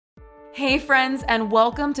Hey friends, and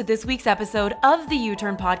welcome to this week's episode of the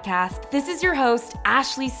U-Turn Podcast. This is your host,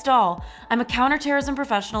 Ashley Stahl. I'm a counterterrorism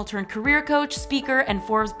professional turned career coach, speaker, and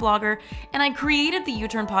Forbes blogger, and I created the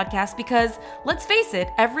U-Turn Podcast because, let's face it,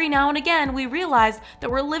 every now and again we realize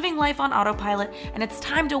that we're living life on autopilot and it's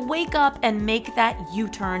time to wake up and make that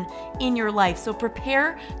U-turn in your life. So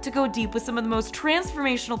prepare to go deep with some of the most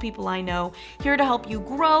transformational people I know, here to help you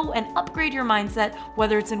grow and upgrade your mindset,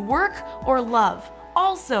 whether it's in work or love.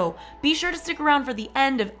 Also, be sure to stick around for the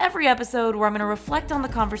end of every episode where I'm going to reflect on the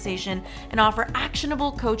conversation and offer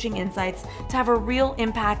actionable coaching insights to have a real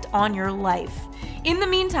impact on your life. In the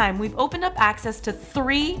meantime, we've opened up access to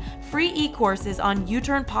 3 free e-courses on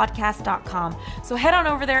uturnpodcast.com. So head on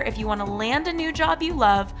over there if you want to land a new job you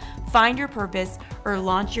love, find your purpose, or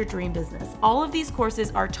launch your dream business. All of these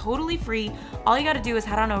courses are totally free. All you got to do is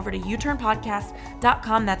head on over to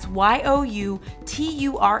uturnpodcast.com. That's YOUTURN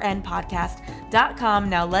podcast.com.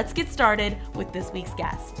 Now let's get started with this week's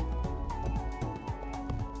guest.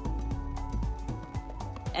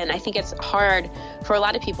 And I think it's hard for a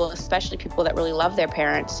lot of people, especially people that really love their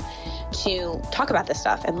parents, to talk about this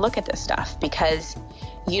stuff and look at this stuff because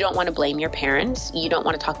you don't want to blame your parents. You don't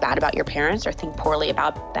want to talk bad about your parents or think poorly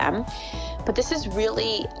about them. But this is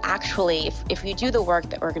really actually, if you do the work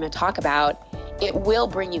that we're going to talk about, it will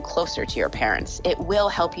bring you closer to your parents. It will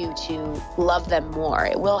help you to love them more.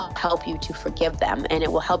 It will help you to forgive them, and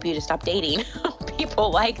it will help you to stop dating people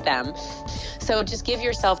like them. So just give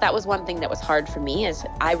yourself, that was one thing that was hard for me, is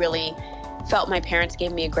I really felt my parents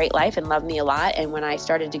gave me a great life and loved me a lot. And when I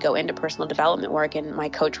started to go into personal development work and my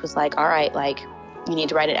coach was like, all right, like, you need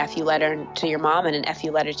to write an FU letter to your mom and an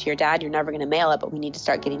FU letter to your dad. You're never going to mail it, but we need to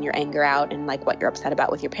start getting your anger out and like what you're upset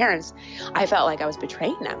about with your parents. I felt like I was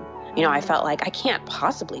betraying them. You know, I felt like I can't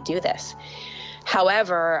possibly do this.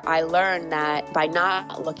 However, I learned that by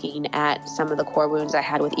not looking at some of the core wounds I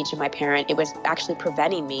had with each of my parents, it was actually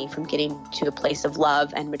preventing me from getting to a place of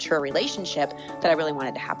love and mature relationship that I really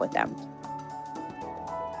wanted to have with them.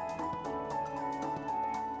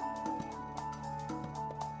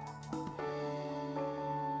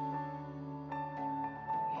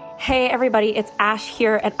 Hey everybody, it's Ash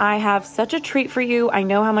here, and I have such a treat for you. I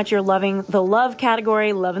know how much you're loving the love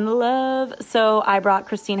category, loving the love. So I brought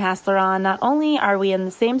Christine Hassler on. Not only are we in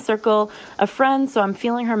the same circle of friends, so I'm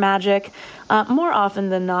feeling her magic more often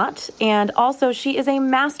than not. And also she is a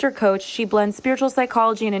master coach. She blends spiritual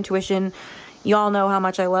psychology and intuition. Y'all know how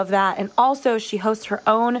much I love that. And also she hosts her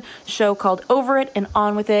own show called Over It and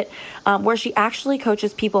On With It, where she actually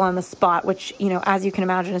coaches people on the spot, which, you know, as you can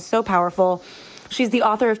imagine, is so powerful. She's the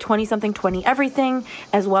author of 20-something, 20 Everything,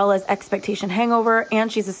 as well as Expectation Hangover,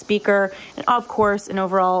 and she's a speaker, and of course, an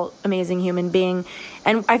overall amazing human being.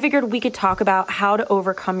 And I figured we could talk about how to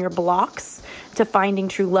overcome your blocks to finding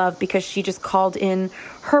true love, because she just called in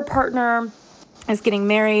her partner is getting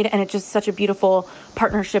married, and it's just such a beautiful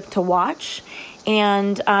partnership to watch.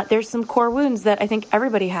 And there's some core wounds that I think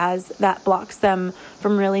everybody has that blocks them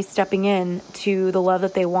from really stepping in to the love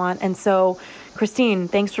that they want. And so, Christine,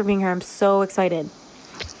 thanks for being here. I'm so excited.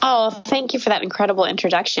 Oh, thank you for that incredible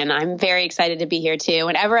introduction. I'm very excited to be here too.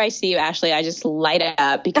 Whenever I see you, Ashley, I just light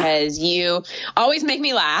up because you always make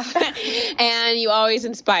me laugh and you always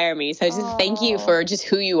inspire me. So just thank you for just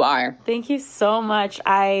who you are. Thank you so much.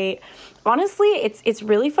 Honestly, it's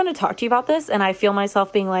really fun to talk to you about this, and I feel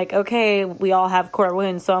myself being like, okay, we all have core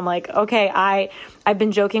wounds, so I'm like, okay, I've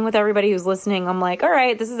been joking with everybody who's listening. I'm like, all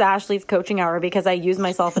right, this is Ashley's coaching hour, because I use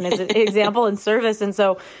myself as an example in service, and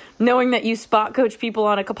so knowing that you spot coach people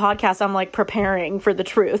on a podcast, I'm like preparing for the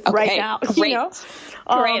truth right now. Great, you know?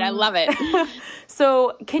 Great, I love it.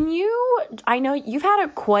 So I know you've had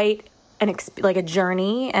quite a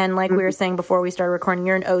journey. And like we were saying before we started recording,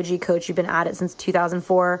 you're an OG coach. You've been at it since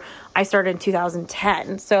 2004. I started in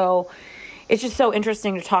 2010. So it's just so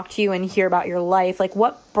interesting to talk to you and hear about your life. Like,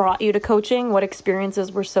 what brought you to coaching? What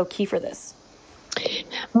experiences were so key for this?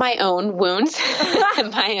 My own wounds,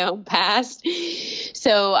 my own past.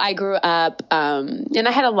 So I grew up, and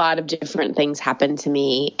I had a lot of different things happen to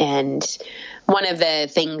me. And one of the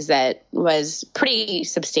things that was pretty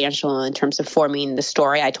substantial in terms of forming the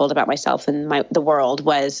story I told about myself and the world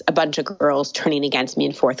was a bunch of girls turning against me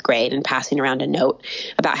in 4th grade and passing around a note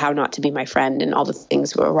about how not to be my friend and all the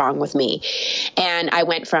things were wrong with me. And I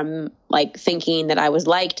went from like thinking that I was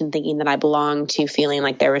liked and thinking that I belonged to feeling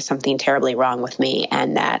like there was something terribly wrong with me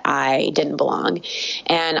and that I didn't belong.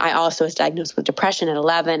 And I also was diagnosed with depression at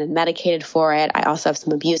 11 and medicated for it. I also have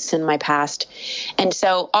some abuse in my past. And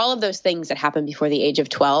so all of those things that happened before the age of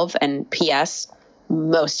 12, and P.S.,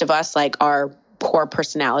 most of us like are core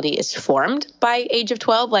personality is formed by age of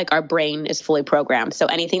 12. Like our brain is fully programmed. So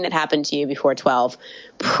anything that happened to you before 12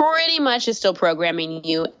 pretty much is still programming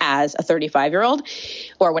you as a 35-year-old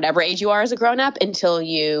or whatever age you are as a grown-up until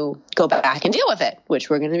you go back and deal with it, which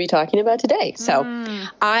we're going to be talking about today. So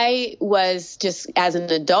I was just, as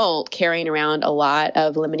an adult, carrying around a lot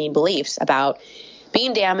of limiting beliefs about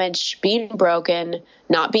being damaged, being broken,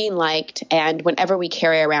 not being liked. And whenever we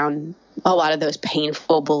carry around a lot of those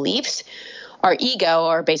painful beliefs, our ego,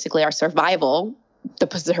 or basically our survival,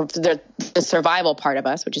 the survival part of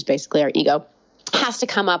us, which is basically our ego, has to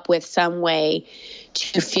come up with some way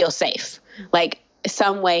to feel safe. Like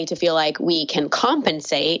some way to feel like we can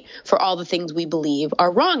compensate for all the things we believe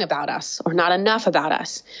are wrong about us or not enough about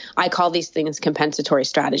us. I call these things compensatory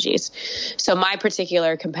strategies. So my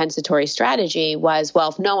particular compensatory strategy was, well,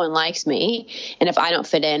 if no one likes me and if I don't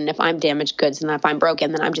fit in, if I'm damaged goods and if I'm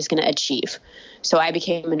broken, then I'm just going to achieve. So I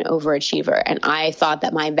became an overachiever, and I thought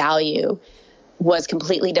that my value was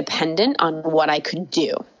completely dependent on what I could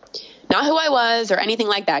do. Not who I was or anything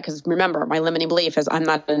like that, because remember, my limiting belief is I'm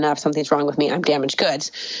not enough, something's wrong with me, I'm damaged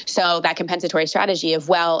goods. So that compensatory strategy of,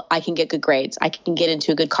 well, I can get good grades, I can get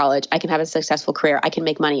into a good college, I can have a successful career, I can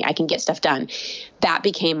make money, I can get stuff done. That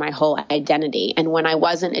became my whole identity. And when I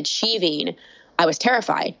wasn't achieving, I was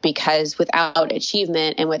terrified, because without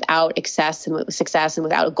achievement and without success and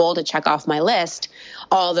without a goal to check off my list,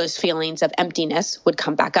 all those feelings of emptiness would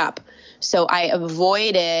come back up. So I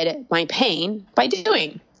avoided my pain by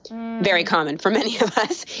doing. Very common for many of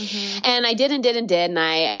us. And I did. And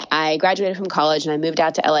I graduated from college and I moved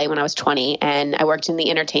out to LA when I was 20, and I worked in the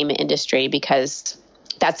entertainment industry because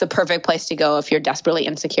that's the perfect place to go if you're desperately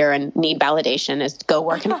insecure and need validation, is go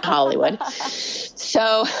work in Hollywood.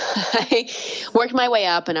 So I worked my way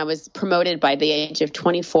up, and I was promoted by the age of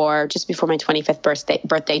 24, just before my 25th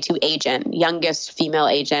birthday to agent, youngest female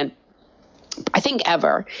agent, I think,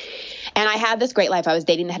 ever. And I had this great life. I was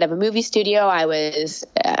dating the head of a movie studio. I was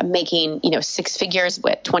making, six figures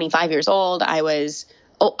at 25 years old. I was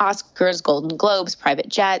Oscars, Golden Globes, private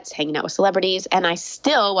jets, hanging out with celebrities. And I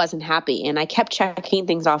still wasn't happy. And I kept checking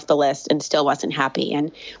things off the list and still wasn't happy,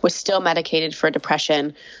 and was still medicated for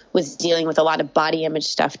depression, was dealing with a lot of body image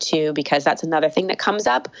stuff too, because that's another thing that comes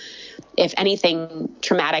up. If anything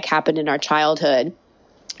traumatic happened in our childhood,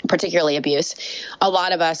 particularly abuse, a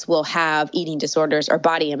lot of us will have eating disorders or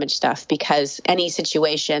body image stuff, because any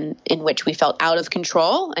situation in which we felt out of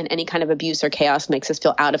control, and any kind of abuse or chaos makes us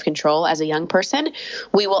feel out of control as a young person,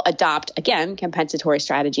 we will adopt, again, compensatory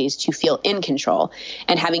strategies to feel in control.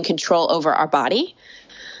 And having control over our body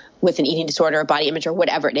with an eating disorder or body image or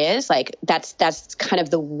whatever it is, like that's kind of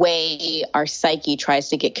the way our psyche tries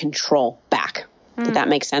to get control back. Did that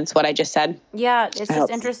make sense, what I just said? Yeah, it's just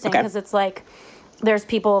interesting, because it's like, there's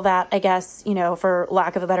people that, I guess, for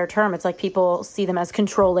lack of a better term, it's like people see them as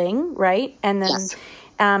controlling, right? And then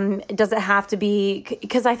yes. Does it have to be,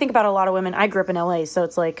 because I think about a lot of women, I grew up in LA, so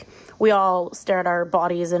it's like we all stare at our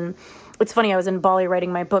bodies. And it's funny, I was in Bali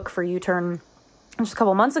writing my book for U-Turn just a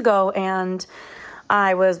couple months ago, and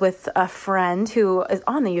I was with a friend who is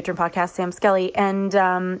on the U-Turn podcast, Sam Skelly. And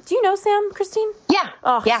do you know Sam, Christine? Yeah.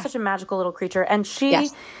 Oh, yeah. Such a magical little creature. And she...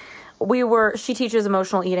 Yes. She teaches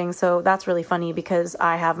emotional eating, so that's really funny because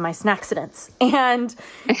I have my snackcidents. And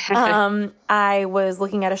I was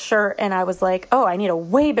looking at a shirt and I was like, oh, I need a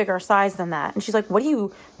way bigger size than that. And she's like, what are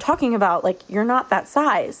you talking about? Like, you're not that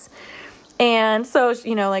size. And so,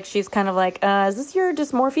 she's kind of like, is this your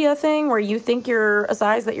dysmorphia thing where you think you're a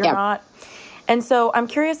size that you're not? And so I'm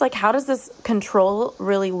curious, like, how does this control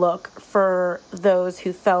really look for those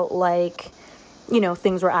who felt like,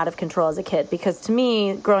 things were out of control as a kid? Because to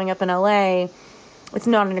me, growing up in LA, it's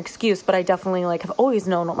not an excuse, but I definitely have always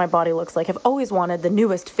known what my body looks like. I've always wanted the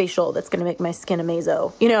newest facial that's going to make my skin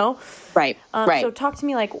amazo, Right. Right. So talk to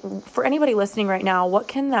me, for anybody listening right now, what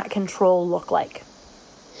can that control look like?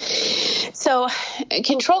 So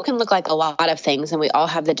control can look like a lot of things, and we all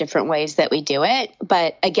have the different ways that we do it.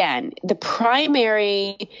 But again, the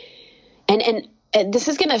primary, and this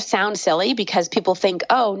is going to sound silly because people think,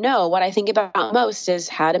 oh, no, what I think about most is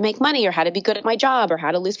how to make money or how to be good at my job or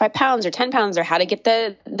how to lose 5 pounds or 10 pounds or how to get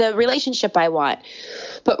the relationship I want.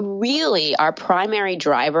 But really, our primary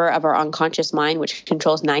driver of our unconscious mind, which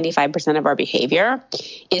controls 95% of our behavior,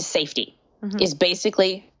 is safety. Is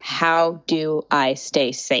basically, how do I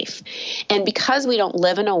stay safe? And because we don't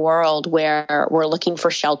live in a world where we're looking for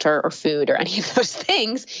shelter or food or any of those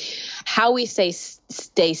things, how we stay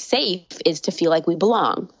safe is to feel like we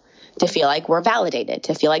belong, to feel like we're validated,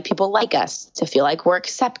 to feel like people like us, to feel like we're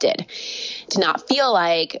accepted, to not feel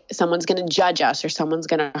like someone's going to judge us or someone's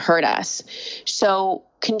going to hurt us. So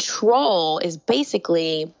control is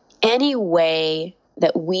basically any way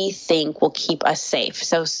that we think will keep us safe.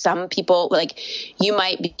 So some people, like, you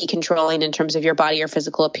might be controlling in terms of your body or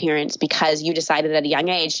physical appearance because you decided at a young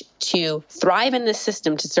age to thrive in this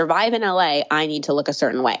system, to survive in LA, I need to look a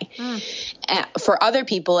certain way. For other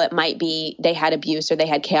people, it might be they had abuse or they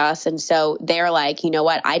had chaos. And so they're like, you know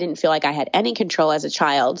what? I didn't feel like I had any control as a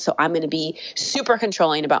child. So I'm going to be super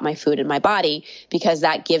controlling about my food and my body because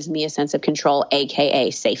that gives me a sense of control,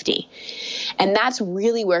 AKA safety. And that's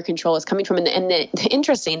really where control is coming from. And the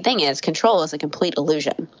interesting thing is control is a complete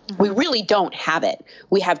illusion. We really don't have it.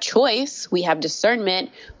 We have choice, we have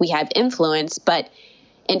discernment, we have influence, but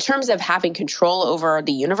in terms of having control over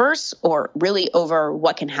the universe or really over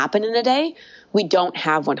what can happen in a day, we don't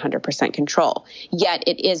have 100% control. Yet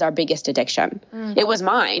it is our biggest addiction. It was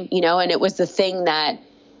mine, and it was the thing that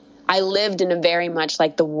I lived in a very much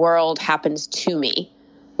like the world happens to me,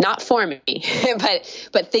 not for me,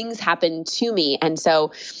 but things happen to me. And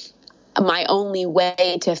so my only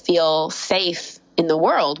way to feel safe in the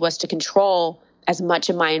world was to control as much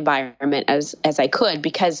of my environment as I could,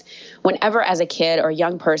 because whenever as a kid or a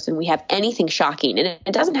young person we have anything shocking, and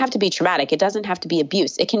it doesn't have to be traumatic, it doesn't have to be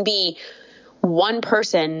abuse, it can be one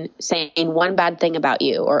person saying one bad thing about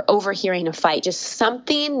you or overhearing a fight, just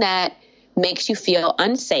something that makes you feel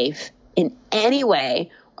unsafe in any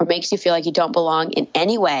way or makes you feel like you don't belong in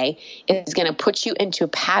any way is going to put you into a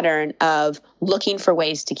pattern of looking for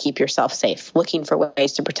ways to keep yourself safe, looking for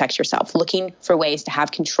ways to protect yourself, looking for ways to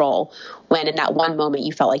have control when in that one moment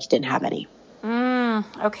you felt like you didn't have any.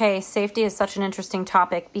 Okay, safety is such an interesting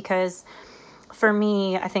topic because for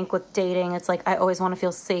me, I think with dating, it's like I always want to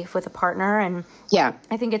feel safe with a partner. And yeah,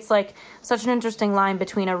 I think it's like such an interesting line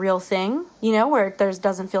between a real thing, where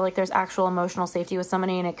doesn't feel like there's actual emotional safety with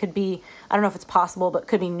somebody. And it could be, I don't know if it's possible, but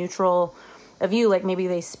could be neutral of you. Like maybe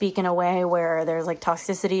they speak in a way where there's like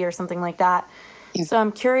toxicity or something like that. Yeah. So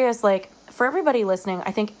I'm curious, like for everybody listening,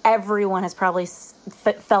 I think everyone has probably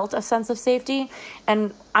felt a sense of safety.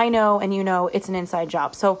 And I know, and it's an inside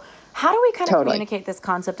job. So how do we kind of communicate this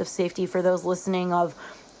concept of safety for those listening of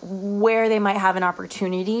where they might have an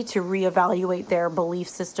opportunity to reevaluate their belief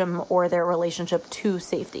system or their relationship to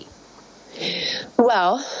safety?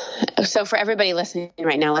 Well, so for everybody listening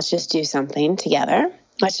right now, let's just do something together.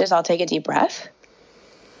 Let's just all take a deep breath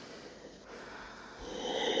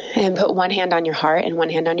and put one hand on your heart and one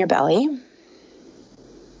hand on your belly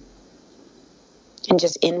and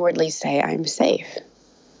just inwardly say, I'm safe.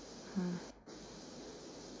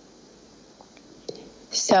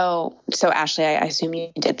 So Ashley, I assume you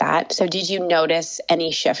did that. So did you notice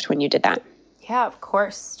any shift when you did that? Yeah, of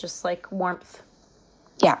course. Just like warmth.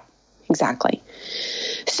 Yeah, exactly.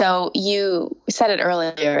 So you said it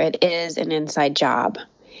earlier, it is an inside job.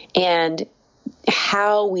 And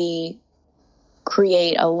how we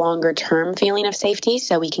create a longer term feeling of safety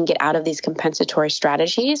so we can get out of these compensatory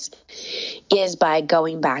strategies is by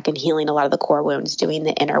going back and healing a lot of the core wounds, doing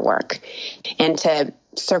the inner work. And to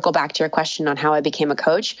circle back to your question on how I became a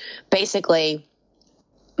coach, basically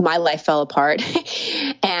my life fell apart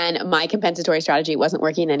and my compensatory strategy wasn't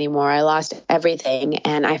working anymore. I lost everything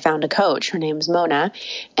and I found a coach. Her name's Mona.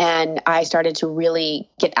 And I started to really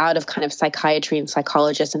get out of kind of psychiatry and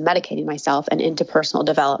psychologists and medicating myself and into personal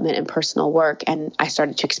development and personal work. And I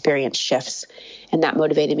started to experience shifts. And that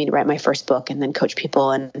motivated me to write my first book and then coach people.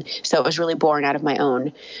 And so it was really born out of my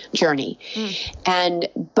own journey.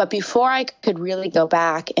 But before I could really go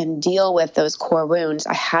back and deal with those core wounds,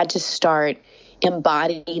 I had to start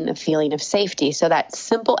embodying the feeling of safety. So that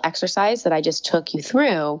simple exercise that I just took you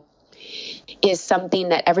through is something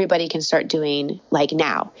that everybody can start doing like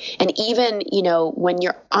now. And even, when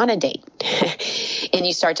you're on a date and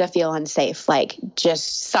you start to feel unsafe, like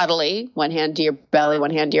just subtly, one hand to your belly, one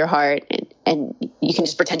hand to your heart, and you can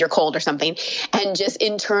just pretend you're cold or something and just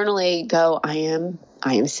internally go, I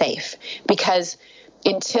am safe. Because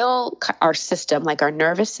until our system, like our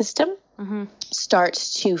nervous system,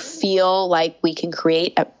 starts to feel like we can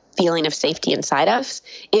create a feeling of safety inside us,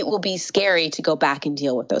 it will be scary to go back and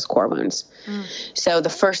deal with those core wounds. So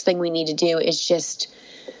the first thing we need to do is just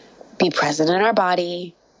be present in our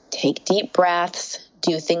body, take deep breaths,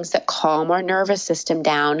 do things that calm our nervous system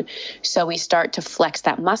down so we start to flex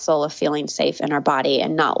that muscle of feeling safe in our body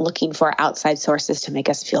and not looking for outside sources to make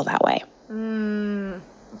us feel that way.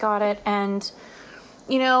 Got it. And,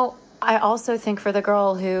 I also think for the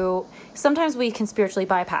girl who sometimes we can spiritually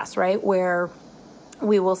bypass, right? Where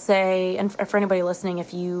we will say, and for anybody listening,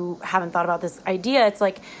 if you haven't thought about this idea, it's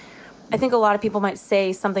like I think a lot of people might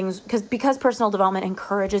say something's because personal development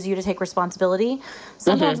encourages you to take responsibility.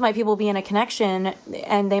 Sometimes might people be in a connection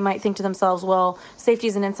and they might think to themselves, well, safety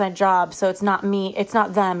is an inside job, so it's not me, it's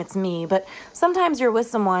not them, it's me. But sometimes you're with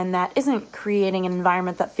someone that isn't creating an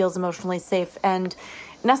environment that feels emotionally safe, and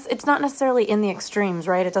it's not necessarily in the extremes,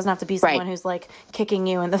 right? It doesn't have to be someone who's like kicking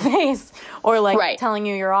you in the face or like telling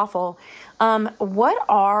you you're awful. What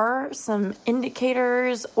are some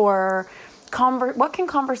indicators or what can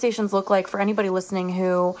conversations look like for anybody listening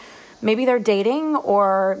who maybe they're dating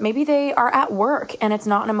or maybe they are at work and it's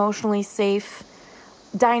not an emotionally safe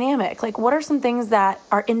dynamic? Like, what are some things that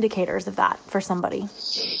are indicators of that for somebody?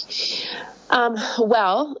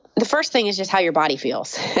 Well, the first thing is just how your body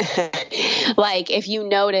feels. Like, if you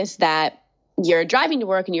notice that you're driving to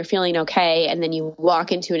work and you're feeling okay, and then you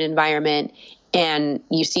walk into an environment and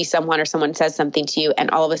you see someone or someone says something to you,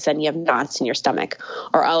 and all of a sudden you have knots in your stomach,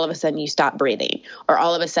 or all of a sudden you stop breathing, or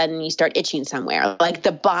all of a sudden you start itching somewhere. Like,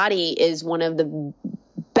 the body is one of the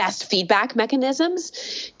best feedback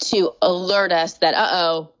mechanisms to alert us that,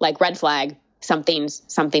 like red flag, something's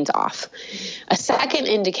off. A second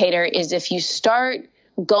indicator is if you start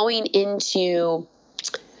going into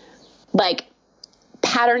like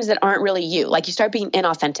patterns that aren't really you, like you start being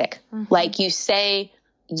inauthentic, like you say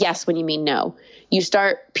yes when you mean no. You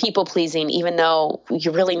start people pleasing, even though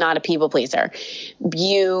you're really not a people pleaser.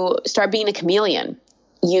 You start being a chameleon.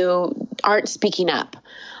 You aren't speaking up.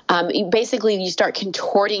 You start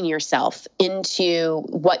contorting yourself into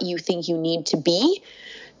what you think you need to be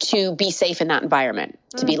safe in that environment,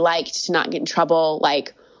 to be liked, to not get in trouble,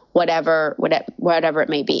 like whatever it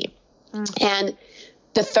may be. And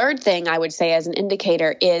the third thing I would say as an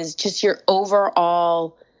indicator is just your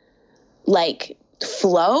overall like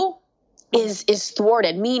flow is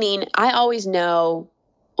thwarted. Meaning, I always know,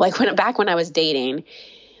 like when I was dating,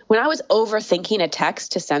 when I was overthinking a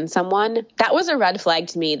text to send someone, that was a red flag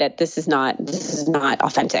to me that this is not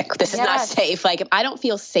authentic. This is not safe. Like, if I don't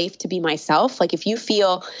feel safe to be myself, like if you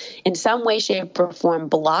feel in some way, shape, or form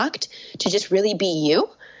blocked to just really be you,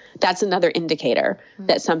 that's another indicator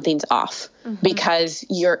that something's off, because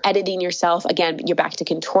you're editing yourself. Again, you're back to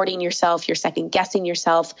contorting yourself, you're second guessing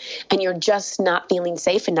yourself, and you're just not feeling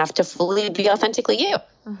safe enough to fully be authentically you.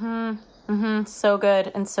 So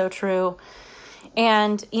good and so true.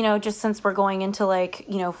 And, just since we're going into like,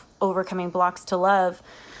 overcoming blocks to love,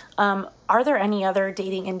 are there any other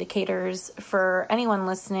dating indicators for anyone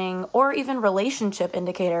listening, or even relationship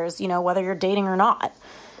indicators, whether you're dating or not,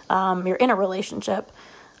 you're in a relationship,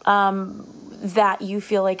 that you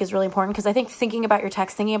feel like is really important? Because I think thinking about your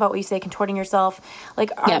text, thinking about what you say, contorting yourself,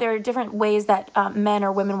 like, are there different ways that men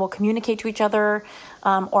or women will communicate to each other,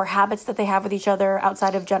 or habits that they have with each other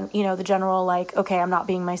outside of, the general, like, okay, I'm not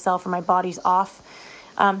being myself or my body's off,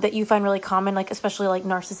 that you find really common, like, especially like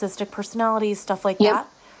narcissistic personalities, stuff like that?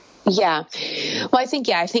 Yeah. Well, I think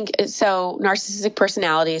so. Narcissistic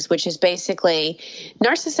personalities, which is basically,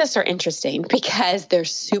 narcissists are interesting because they're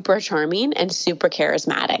super charming and super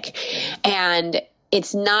charismatic. And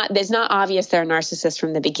it's not obvious they're a narcissist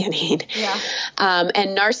from the beginning. Yeah.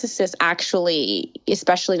 And narcissists actually,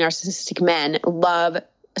 especially narcissistic men, love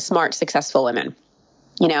smart, successful women.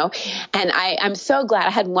 And I'm so glad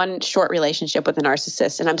I had one short relationship with a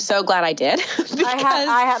narcissist, and I'm so glad I did.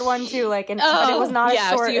 I had one too, but it was not as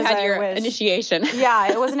short so you as had your I wish. Initiation.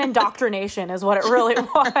 Yeah, it was an indoctrination is what it really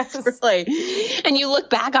was. Really. And you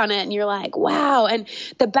look back on it and you're like, wow. And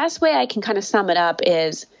the best way I can kind of sum it up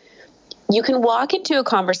is you can walk into a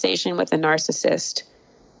conversation with a narcissist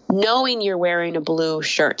knowing you're wearing a blue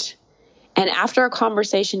shirt. And after a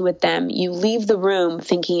conversation with them, you leave the room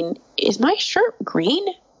thinking, is my shirt green?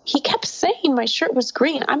 He kept saying my shirt was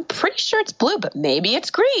green. I'm pretty sure it's blue, but maybe it's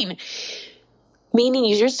green. Meaning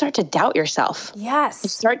you just start to doubt yourself. Yes. You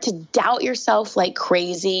start to doubt yourself like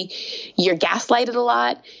crazy. You're gaslighted a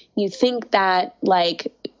lot. You think that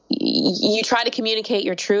like you try to communicate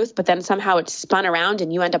your truth, but then somehow it's spun around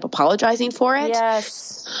and you end up apologizing for it.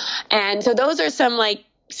 Yes. And so those are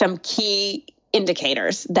some key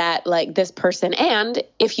indicators that like this person, and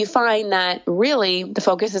if you find that really the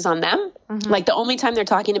focus is on them, like the only time they're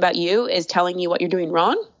talking about you is telling you what you're doing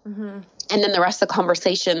wrong, and then the rest of the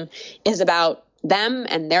conversation is about them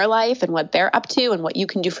and their life and what they're up to and what you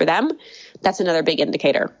can do for them, that's another big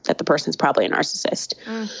indicator that the person's probably a narcissist.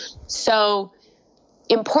 So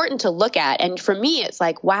important to look at. And for me, it's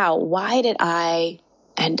like, wow, why did I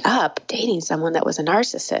end up dating someone that was a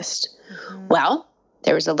narcissist? Well,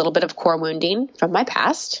 there was a little bit of core wounding from my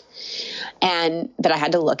past and that I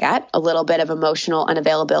had to look at, a little bit of emotional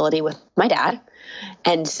unavailability with my dad.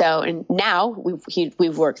 And now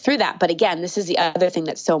we've worked through that. But again, this is the other thing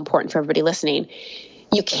that's so important for everybody listening.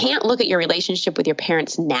 you can't look at your relationship with your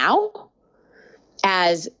parents now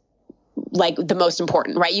as like the most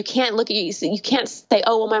important, right? You can't look at you can't say,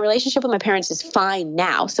 oh, well, my relationship with my parents is fine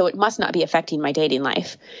now, so it must not be affecting my dating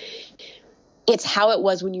life. It's how it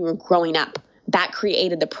was when you were growing up. That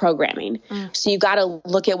created the programming. So you got to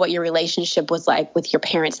look at what your relationship was like with your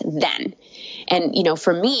parents then. And, you know,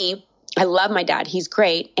 for me, I love my dad. He's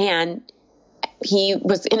great. And he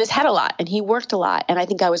was in his head a lot and he worked a lot. And I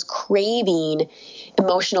think I was craving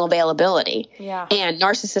emotional availability. Yeah. And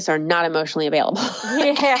narcissists are not emotionally available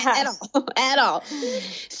at all.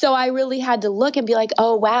 So I really had to look and be like,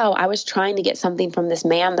 oh, wow, I was trying to get something from this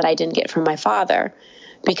man that I didn't get from my father.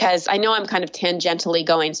 Because I know I'm kind of tangentially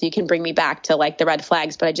going, so you can bring me back to like the red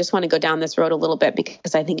flags, but I just want to go down this road a little bit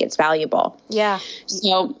because I think it's valuable. Yeah.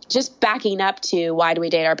 So just backing up to why do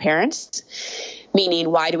we date our parents?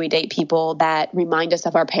 Meaning, why do we date people that remind us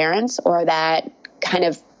of our parents or that kind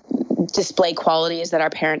of display qualities that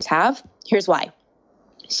our parents have? Here's why.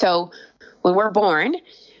 So when we're born,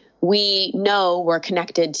 we know we're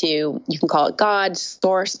connected to, you can call it God,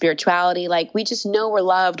 source, spirituality. Like we just know we're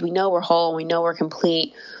loved. We know we're whole. We know we're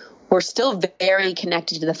complete. We're still very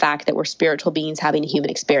connected to the fact that we're spiritual beings having a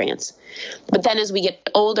human experience. But then as we get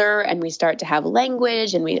older and we start to have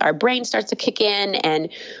language and our brain starts to kick in and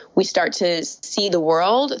we start to see the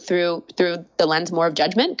world through the lens more of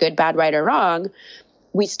judgment, good, bad, right, or wrong,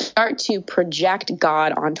 we start to project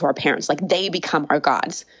God onto our parents, like they become our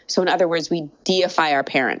gods. So in other words, we deify our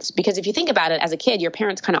parents. Because if you think about it, as a kid, your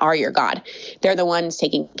parents kind of are your God. They're the ones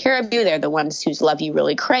taking care of you. They're the ones whose love you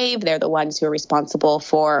really crave. They're the ones who are responsible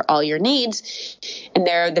for all your needs. And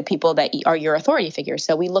they're the people that are your authority figures.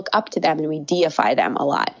 So we look up to them and we deify them a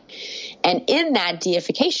lot. And in that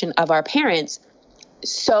deification of our parents,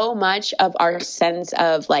 so much of our sense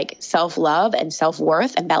of like self-love and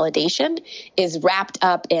self-worth and validation is wrapped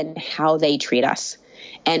up in how they treat us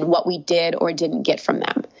and what we did or didn't get from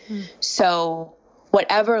them. So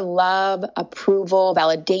whatever love, approval,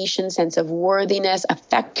 validation, sense of worthiness,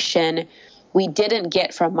 affection we didn't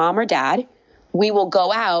get from mom or dad, we will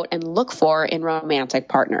go out and look for in romantic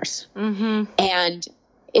partners. And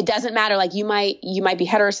it doesn't matter. Like you might be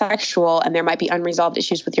heterosexual and there might be unresolved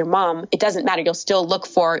issues with your mom. It doesn't matter. You'll still look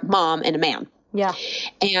for mom and a man. Yeah.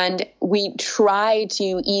 And we try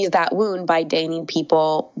to ease that wound by dating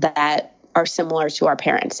people that are similar to our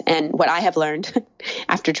parents. And what I have learned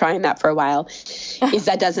after trying that for a while is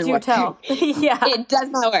that doesn't work. Yeah. It does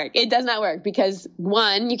not work. It does not work because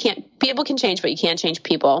one, people can change, but you can't change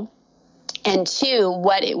people. And two,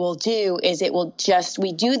 what it will do is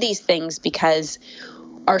we do these things because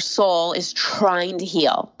our soul is trying to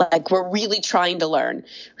heal. Like we're really trying to learn.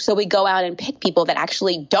 So we go out and pick people that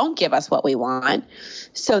actually don't give us what we want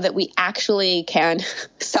so that we actually can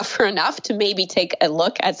suffer enough to maybe take a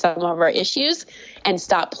look at some of our issues and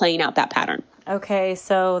stop playing out that pattern. Okay.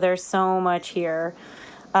 So there's so much here.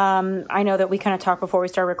 I know that we kind of talked before we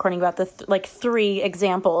started recording about the 3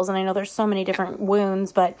 examples, and I know there's so many different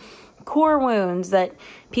wounds, but core wounds that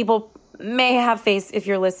people may have faced if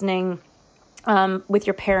you're listening with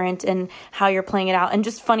your parent and how you're playing it out. And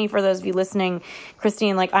just funny for those of you listening,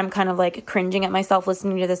 Christine, like I'm kind of like cringing at myself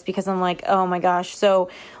listening to this because I'm like, oh my gosh. So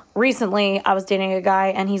recently I was dating a guy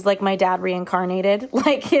and he's like my dad reincarnated.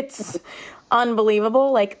 Like it's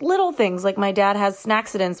unbelievable. Like little things, like my dad has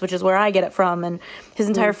Snacksidents, which is where I get it from. And his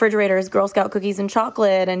entire refrigerator is Girl Scout cookies and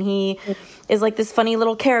chocolate. And he is like this funny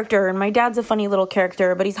little character. And my dad's a funny little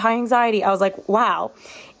character, but he's high anxiety. I was like, wow.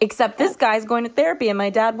 Except this guy's going to therapy and my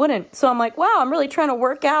dad wouldn't. So I'm like, wow, I'm really trying to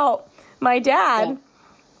work out my dad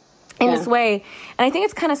in this way. And I think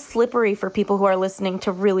it's kind of slippery for people who are listening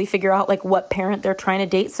to really figure out like what parent they're trying to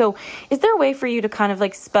date. So is there a way for you to kind of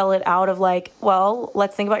like spell it out of like, well,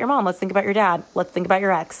 let's think about your mom. Let's think about your dad. Let's think about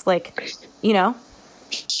your ex. Like, you know?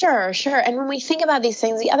 Sure. And when we think about these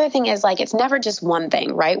things, the other thing is like, it's never just one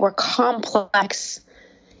thing, right? We're complex.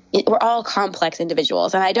 We're all complex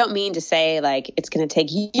individuals. And I don't mean to say like it's going to take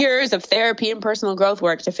years of therapy and personal growth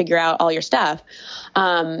work to figure out all your stuff.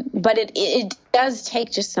 But it does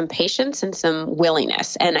take just some patience and some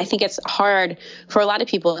willingness. And I think it's hard for a lot of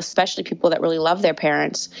people, especially people that really love their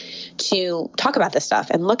parents, to talk about this stuff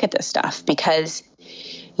and look at this stuff because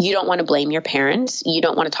you don't want to blame your parents. You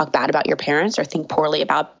don't want to talk bad about your parents or think poorly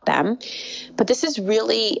about them. But this is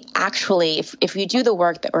really actually, if you do the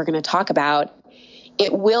work that we're going to talk about,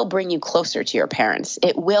 it will bring you closer to your parents.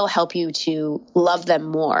 It will help you to love them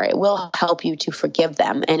more. It will help you to forgive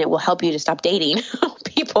them, and it will help you to stop dating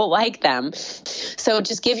people like them. So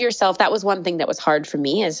just give yourself, that was one thing that was hard for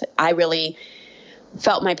me, is I really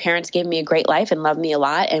felt my parents gave me a great life and loved me a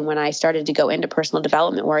lot. And when I started to go into personal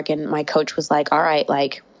development work and my coach was like, all right,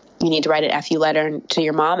 like you need to write an FU letter to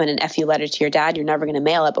your mom and an FU letter to your dad. You're never going to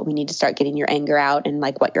mail it, but we need to start getting your anger out and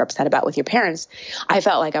like what you're upset about with your parents. I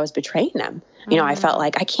felt like I was betraying them. You know, I felt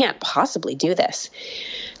like I can't possibly do this.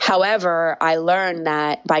 However, I learned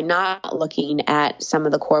that by not looking at some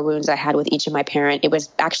of the core wounds I had with each of my parents, it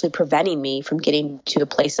was actually preventing me from getting to a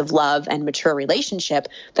place of love and mature relationship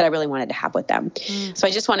that I really wanted to have with them. So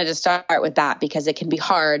I just wanted to start with that because it can be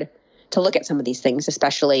hard to look at some of these things,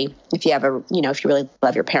 especially if you have if you really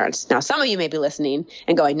love your parents. Now, some of you may be listening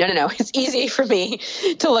and going, no, it's easy for me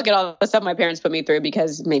to look at all the stuff my parents put me through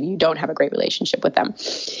because maybe you don't have a great relationship with them.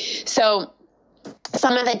 So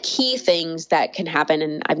some of the key things that can happen,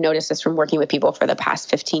 and I've noticed this from working with people for the past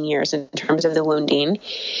 15 years in terms of the wounding,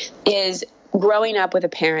 is growing up with a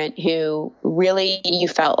parent who really you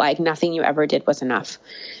felt like nothing you ever did was enough.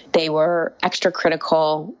 They were extra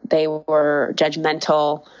critical. They were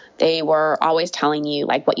judgmental. They were always telling you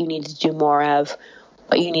like what you needed to do more of,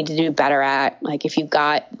 what you need to do better at. Like if you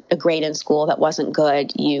got a grade in school that wasn't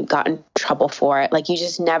good, you got in trouble for it. Like you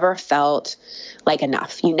just never felt like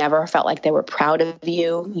enough. You never felt like they were proud of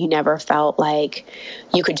you. You never felt like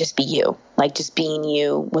you could just be you. Like just being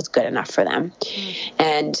you was good enough for them.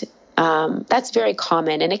 And that's very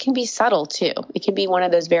common, and it can be subtle too. It can be one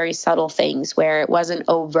of those very subtle things where it wasn't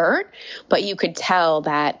overt, but you could tell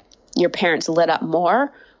that your parents lit up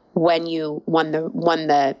more when you won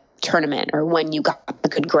the tournament, or when you got a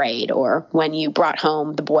good grade, or when you brought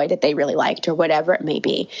home the boy that they really liked, or whatever it may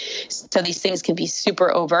be. So these things can be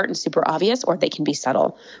super overt and super obvious, or they can be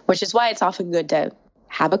subtle, which is why it's often good to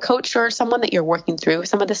have a coach or someone that you're working through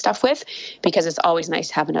some of this stuff with, because it's always nice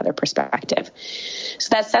to have another perspective. So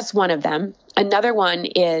that's one of them. Another one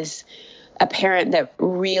is a parent that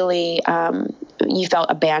really you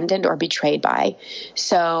felt abandoned or betrayed by.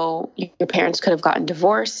 So your parents could have gotten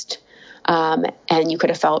divorced, and you could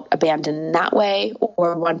have felt abandoned in that way,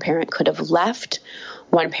 or one parent could have left.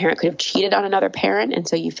 One parent could have cheated on another parent, and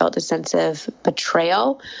so you felt a sense of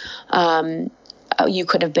betrayal. You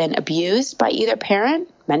could have been abused by either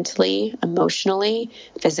parent, mentally, emotionally,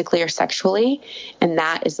 physically, or sexually. And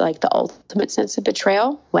that is like the ultimate sense of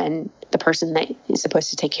betrayal, when the person that is supposed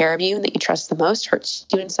to take care of you and that you trust the most hurts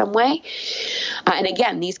you in some way. And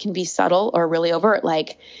again, these can be subtle or really overt.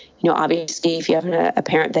 Like, obviously, if you have a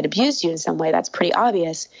parent that abused you in some way, that's pretty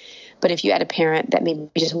obvious. But if you had a parent that maybe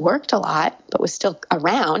just worked a lot but was still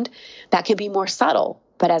around, that could be more subtle.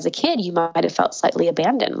 But as a kid, you might have felt slightly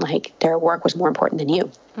abandoned, like their work was more important than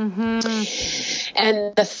you. Mm-hmm.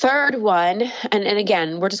 And the third one, and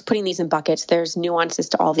again, we're just putting these in buckets. There's nuances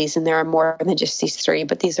to all these, and there are more than just these three,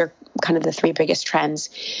 but these are kind of the three biggest trends,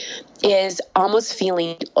 is almost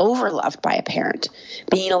feeling overloved by a parent,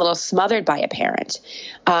 being a little smothered by a parent,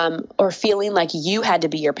 or feeling like you had to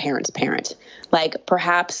be your parent's parent. Like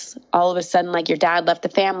perhaps all of a sudden, like your dad left the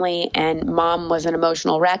family and mom was an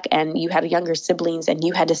emotional wreck, and you had younger siblings and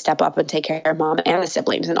you had to step up and take care of mom and the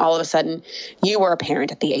siblings. And all of a sudden you were a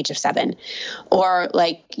parent at the age of 7, or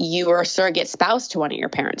like you were a surrogate spouse to one of your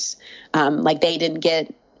parents. Like they didn't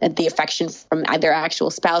get the affection from their actual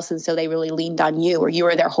spouse, and so they really leaned on you, or you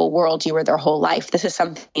were their whole world, you were their whole life. This is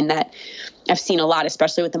something that I've seen a lot,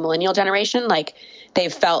 especially with the millennial generation. Like they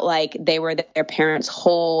felt like they were their parents'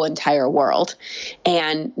 whole entire world.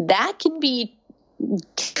 And that can be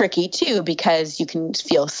tricky too, because you can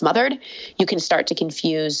feel smothered. You can start to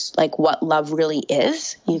confuse like what love really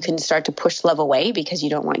is. You can start to push love away because you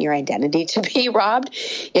don't want your identity to be robbed.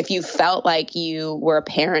 If you felt like you were a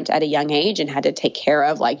parent at a young age and had to take care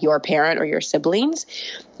of like your parent or your siblings,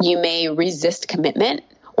 you may resist commitment,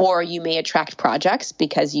 or you may attract projects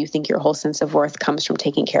because you think your whole sense of worth comes from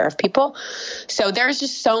taking care of people. So there's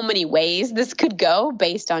just so many ways this could go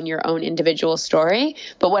based on your own individual story.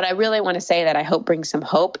 But what I really want to say that I hope brings some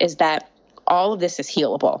hope is that all of this is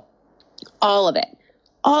healable. All of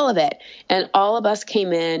it. And all of us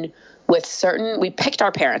came in with we picked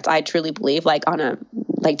our parents. I truly believe,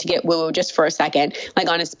 to get woo-woo just for a second, like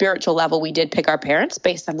on a spiritual level, we did pick our parents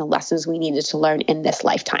based on the lessons we needed to learn in this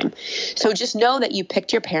lifetime. So just know that you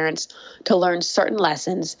picked your parents to learn certain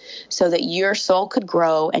lessons so that your soul could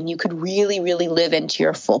grow and you could really, really live into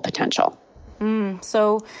your full potential.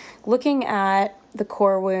 So looking at the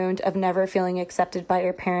core wound of never feeling accepted by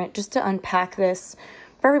your parent, just to unpack this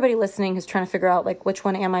for everybody listening who's trying to figure out like which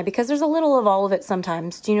one am I, because there's a little of all of it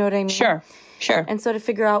sometimes. Do you know what I mean? Sure. And so to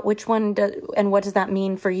figure out which one and what does that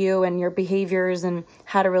mean for you and your behaviors, and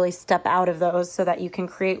how to really step out of those so that you can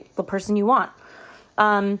create the person you want.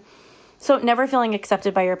 So never feeling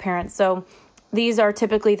accepted by your parents. So these are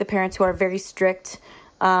typically the parents who are very strict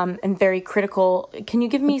and very critical. Can you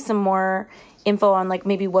give me some more info on like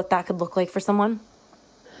maybe what that could look like for someone?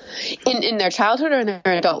 In their childhood or in their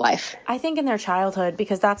adult life? I think in their childhood,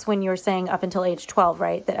 because that's when you were saying up until age 12,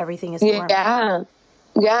 right? That everything is normal. Yeah.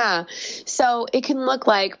 Yeah. So it can look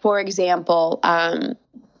like, for example,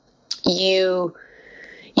 you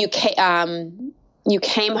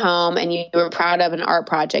came home and you were proud of an art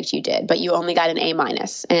project you did, but you only got an A-,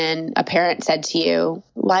 and a parent said to you,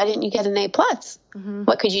 why didn't you get an A+? Mm-hmm.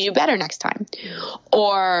 What could you do better next time?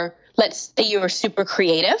 Or let's say you were super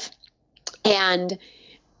creative and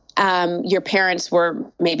your parents were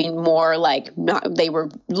maybe more like they were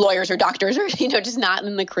lawyers or doctors or, just not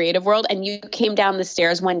in the creative world. And you came down the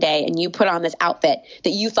stairs one day and you put on this outfit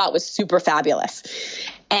that you thought was super fabulous.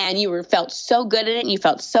 And you felt so good in it and you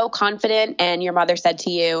felt so confident. And your mother said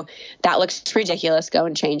to you, that looks ridiculous. Go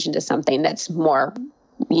and change into something that's more,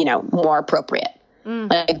 more appropriate.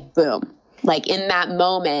 Like, boom. Like in that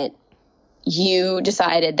moment, you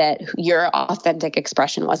decided that your authentic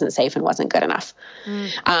expression wasn't safe and wasn't good enough.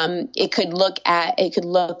 It could look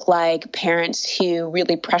like parents who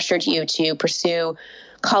really pressured you to pursue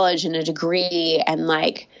college and a degree and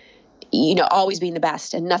always being the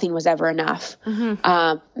best and nothing was ever enough.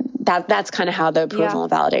 That's kind of how the approval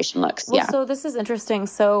and validation looks. Well, so this is interesting.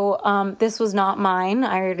 So this was not mine.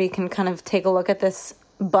 I already can kind of take a look at this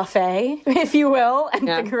buffet, if you will, and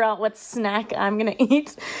figure out what snack I'm going to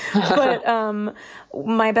eat. But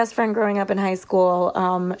my best friend growing up in high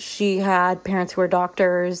school, she had parents who were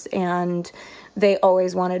doctors and they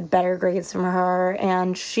always wanted better grades from her.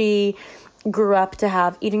 And she grew up to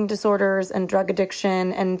have eating disorders and drug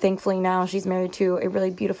addiction. And thankfully now she's married to a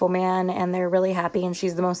really beautiful man and they're really happy. And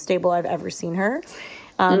she's the most stable I've ever seen her.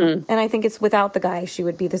 And I think it's without the guy, she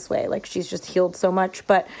would be this way. Like she's just healed so much.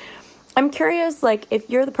 But I'm curious, like, if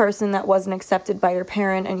you're the person that wasn't accepted by your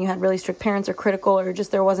parent and you had really strict parents or critical or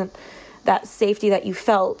just there wasn't that safety that you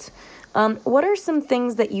felt, what are some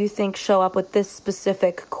things that you think show up with this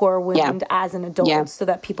specific core wound as an adult so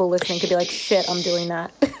that people listening could be like, shit, I'm doing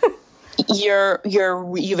that? You've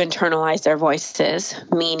internalized their voices,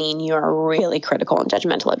 meaning you're really critical and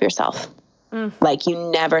judgmental of yourself. Like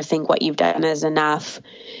you never think what you've done is enough.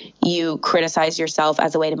 You criticize yourself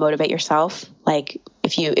as a way to motivate yourself. Like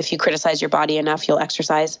if you criticize your body enough, you'll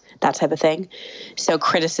exercise, that type of thing. So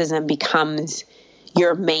criticism becomes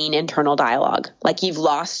your main internal dialogue. Like you've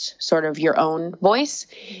lost sort of your own voice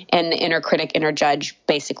and the inner critic, inner judge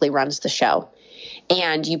basically runs the show.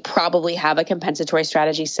 And you probably have a compensatory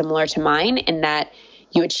strategy similar to mine in that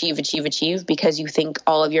you achieve because you think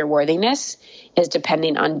all of your worthiness is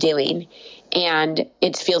depending on doing. And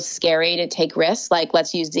it feels scary to take risks. Like,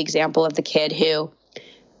 let's use the example of the kid who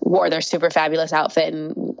wore their super fabulous outfit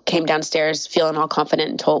and came downstairs feeling all confident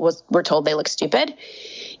and were told they look stupid.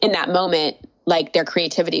 In that moment, like their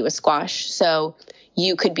creativity was squashed. So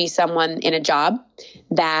you could be someone in a job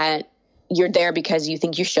that you're there because you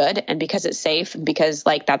think you should and because it's safe and because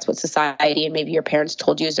like that's what society and maybe your parents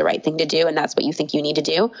told you is the right thing to do and that's what you think you need to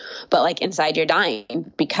do. But like inside you're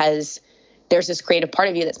dying because there's this creative part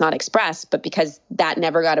of you that's not expressed, but because that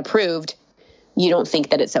never got approved, you don't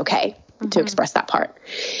think that it's okay to express that part.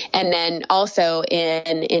 And then also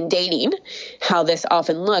in dating, how this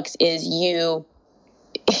often looks is you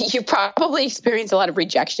probably experience a lot of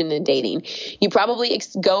rejection in dating. You probably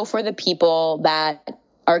go for the people that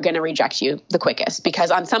are going to reject you the quickest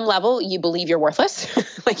because on some level you believe you're worthless.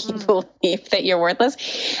 Like you believe that you're worthless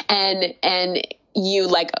and you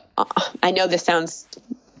like, I know this sounds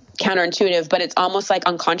counterintuitive, but it's almost like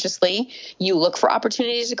unconsciously you look for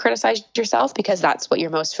opportunities to criticize yourself because that's what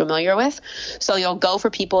you're most familiar with. So you'll go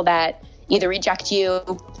for people that either reject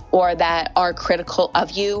you or that are critical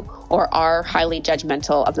of you or are highly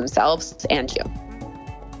judgmental of themselves and you.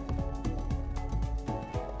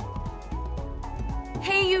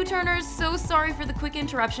 Hey U-Turners, so sorry for the quick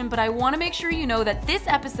interruption, but I want to make sure you know that this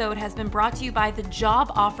episode has been brought to you by the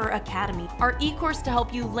Job Offer Academy, our e-course to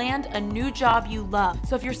help you land a new job you love.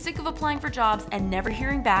 So if you're sick of applying for jobs and never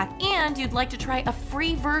hearing back, and you'd like to try a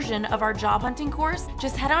free version of our job hunting course,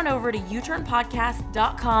 just head on over to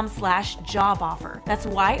youturnpodcast.com/job offer. That's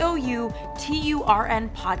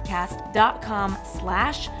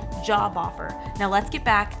youturnpodcast.com/job offer. Now let's get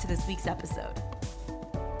back to this week's episode.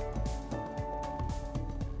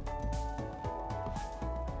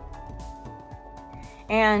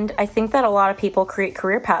 And I think that a lot of people create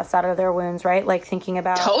career paths out of their wounds, right? Like thinking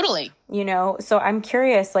about... Totally. So I'm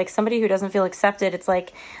curious, like somebody who doesn't feel accepted, it's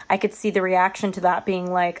like, I could see the reaction to that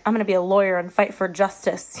being like, I'm going to be a lawyer and fight for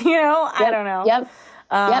justice, I don't know.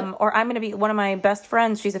 Or I'm going to be one of my best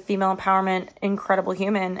friends. She's a female empowerment, incredible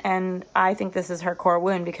human. And I think this is her core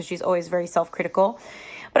wound because she's always very self-critical.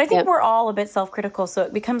 But I think we're all a bit self-critical, so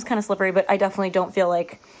it becomes kind of slippery, but I definitely don't feel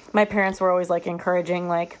like my parents were always like encouraging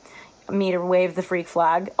like me to wave the freak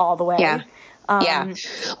flag all the way. Yeah.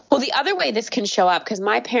 Well, the other way this can show up, because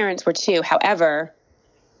my parents were too, however,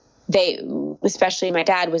 especially my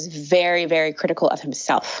dad, was very, very critical of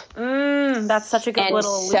himself. That's such a good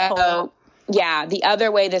little loophole. Yeah, the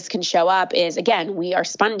other way this can show up is, again, we are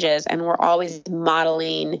sponges and we're always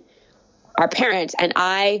modeling our parents. And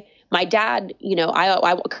my dad,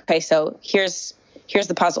 okay, so here's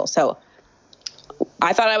the puzzle. So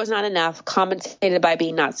I thought I was not enough, compensated by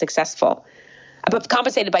being not successful, but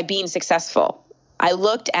compensated by being successful. I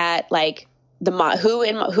looked at like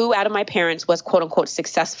who out of my parents was quote unquote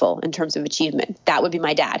successful in terms of achievement. That would be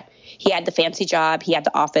my dad. He had the fancy job. He had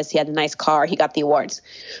the office. He had the nice car. He got the awards.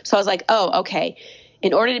 So I was like, oh, okay.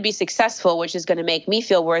 In order to be successful, which is going to make me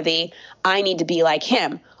feel worthy, I need to be like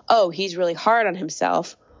him. Oh, he's really hard on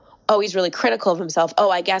himself. Oh, he's really critical of himself. Oh,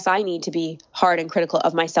 I guess I need to be hard and critical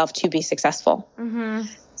of myself to be successful. Mm-hmm.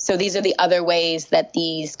 So these are the other ways that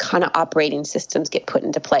these kind of operating systems get put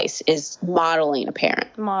into place, is modeling a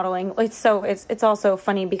parent. Modeling. It's also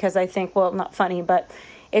funny because I think, well, not funny, but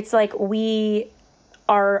it's like we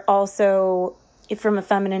are also, from a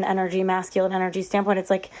feminine energy, masculine energy standpoint, it's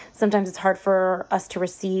like sometimes it's hard for us to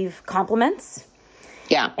receive compliments.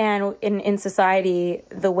 Yeah. And in society,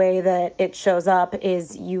 the way that it shows up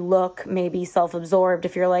is you look maybe self-absorbed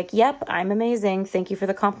if you're like, yep, I'm amazing. Thank you for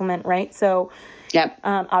the compliment, right? So yep.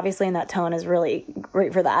 Obviously, and that tone is really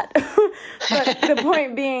great for that. But the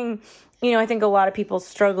point being, I think a lot of people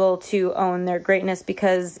struggle to own their greatness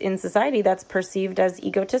because in society that's perceived as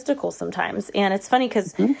egotistical sometimes. And it's funny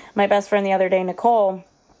because my best friend the other day, Nicole,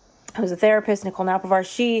 who's a therapist, Nicole Napovar,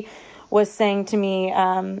 she was saying to me,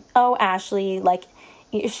 oh, Ashley, like,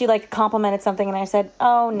 she like complimented something and I said,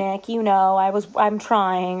 oh, Nick, I'm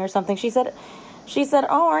trying or something. She said,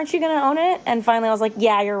 oh, aren't you going to own it? And finally I was like,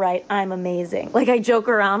 yeah, you're right. I'm amazing. Like I joke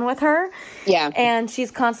around with her. Yeah. And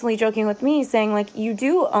she's constantly joking with me saying like, you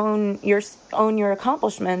do own your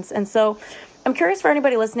accomplishments. And so I'm curious for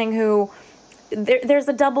anybody listening who there's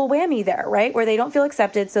a double whammy there, right? Where they don't feel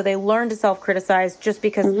accepted. So they learn to self-criticize just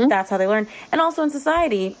because that's how they learn. And also in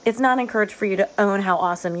society, it's not encouraged for you to own how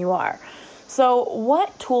awesome you are. So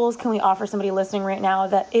what tools can we offer somebody listening right now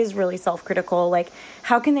that is really self-critical? Like,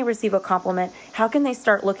 how can they receive a compliment? How can they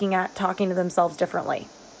start looking at talking to themselves differently?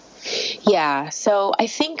 Yeah. So I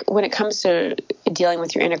think when it comes to dealing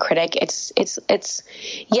with your inner critic, it's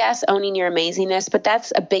yes, owning your amazingness, but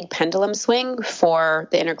that's a big pendulum swing for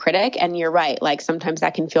the inner critic. And you're right. Like sometimes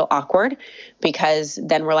that can feel awkward because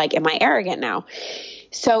then we're like, am I arrogant now?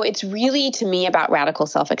 So it's really, to me, about radical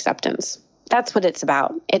self-acceptance. That's what it's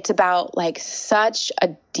about. It's about like such a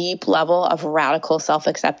deep level of radical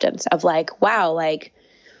self-acceptance of like, wow, like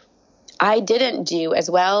I didn't do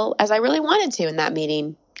as well as I really wanted to in that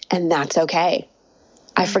meeting. And that's okay.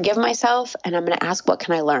 I forgive myself and I'm going to ask, what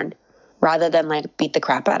can I learn, rather than like beat the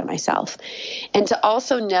crap out of myself. And to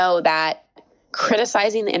also know that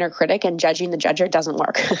criticizing the inner critic and judging the judger doesn't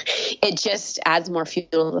work. It just adds more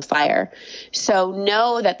fuel to the fire. So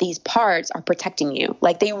know that these parts are protecting you.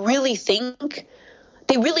 Like they really think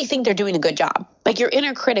they're doing a good job. Like your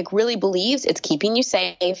inner critic really believes it's keeping you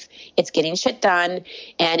safe, it's getting shit done,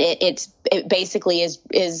 and it basically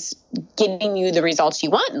is getting you the results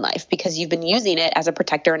you want in life because you've been using it as a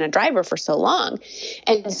protector and a driver for so long.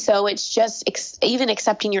 And so it's just even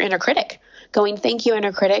accepting your inner critic, going, thank you,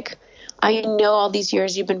 inner critic. I know all these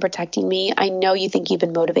years you've been protecting me. I know you think you've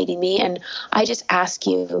been motivating me. And I just ask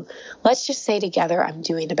you, let's just say together, I'm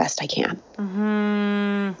doing the best I can.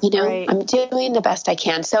 Right. I'm doing the best I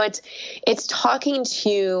can. So it's talking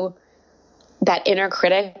to that inner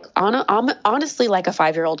critic, honestly, like a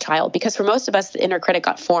 5-year-old child, because for most of us, the inner critic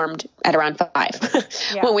got formed at around 5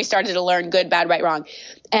 when we started to learn good, bad, right, wrong.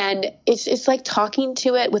 And it's like talking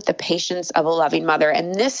to it with the patience of a loving mother.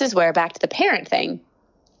 And this is where, back to the parent thing,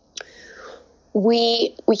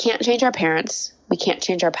 we can't change our parents. We can't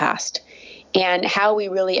change our past. And how we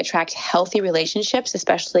really attract healthy relationships,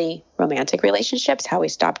 especially romantic relationships, how we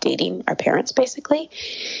stop dating our parents basically,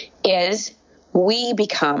 is we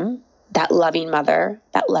become that loving mother,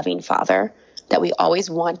 that loving father that we always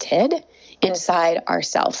wanted inside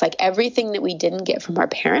ourselves. Like everything that we didn't get from our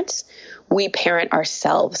parents, we parent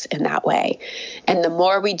ourselves in that way. And the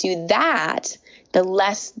more we do that, the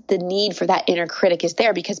less the need for that inner critic is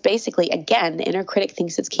there, because basically, again, the inner critic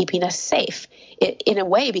thinks it's keeping us safe. It, in a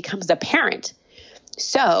way, becomes a parent.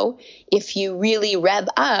 So if you really rev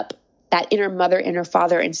up that inner mother, inner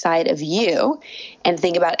father inside of you and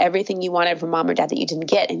think about everything you wanted from mom or dad that you didn't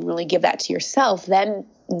get and really give that to yourself, then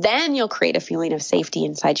then you'll create a feeling of safety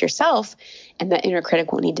inside yourself, and that inner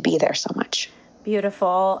critic won't need to be there so much.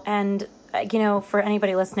 Beautiful. And, for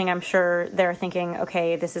anybody listening, I'm sure they're thinking,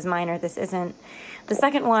 okay, this is mine or this isn't. The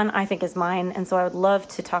second one I think is mine. And so I would love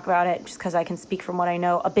to talk about it just because I can speak from what I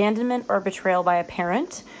know. Abandonment or betrayal by a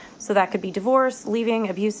parent. So that could be divorce, leaving,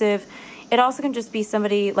 abusive. It also can just be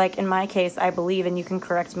somebody, like in my case, I believe, and you can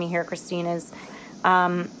correct me here, Christine, is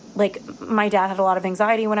like my dad had a lot of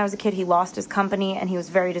anxiety when I was a kid. He lost his company and he was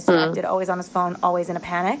very distracted, always on his phone, always in a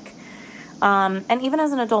panic. And even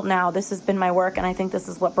as an adult now, this has been my work. And I think this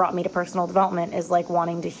is what brought me to personal development, is like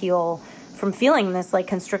wanting to heal from feeling this like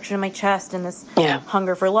constriction in my chest and this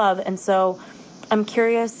hunger for love. And so I'm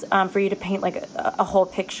curious for you to paint like a whole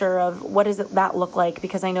picture of what does that look like?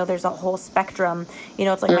 Because I know there's a whole spectrum.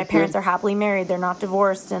 It's like my parents are happily married. They're not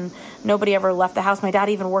divorced and nobody ever left the house. My dad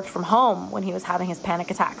even worked from home when he was having his panic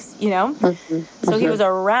attacks, So he was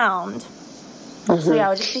around. So I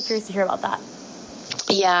would just be curious to hear about that.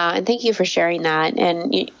 Yeah, and thank you for sharing that,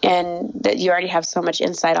 and that you already have so much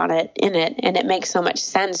insight on it, and it makes so much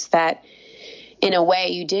sense that in a way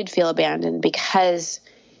you did feel abandoned, because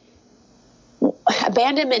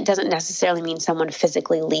abandonment doesn't necessarily mean someone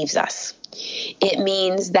physically leaves us. It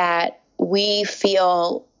means that we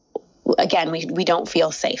feel, again, we don't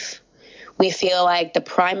feel safe. We feel like the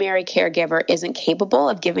primary caregiver isn't capable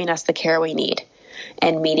of giving us the care we need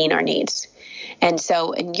and meeting our needs. And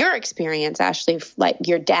so in your experience, Ashley, like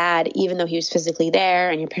your dad, even though he was physically there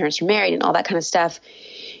and your parents were married and all that kind of stuff,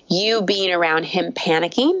 you being around him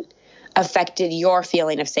panicking affected your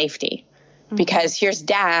feeling of safety. Because here's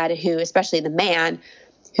dad, who, especially the man,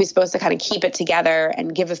 who's supposed to kind of keep it together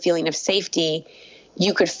and give a feeling of safety.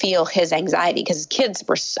 You could feel his anxiety, because kids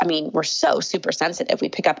we're so super sensitive. We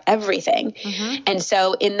pick up everything. And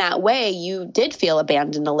so in that way, you did feel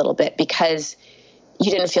abandoned a little bit because you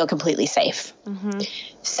didn't feel completely safe.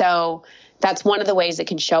 So that's one of the ways it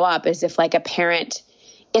can show up, is if like a parent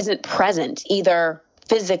isn't present either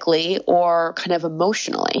physically or kind of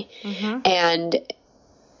emotionally. And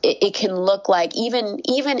it can look like even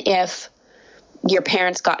if your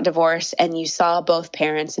parents got divorced and you saw both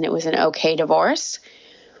parents and it was an okay divorce,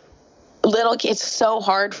 it's so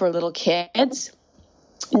hard for little kids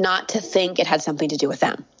not to think it had something to do with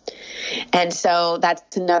them. And so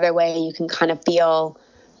that's another way you can kind of feel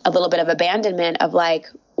a little bit of abandonment of like,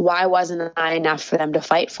 why wasn't I enough for them to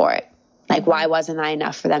fight for it? Like, why wasn't I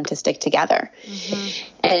enough for them to stick together?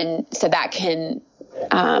 And so that can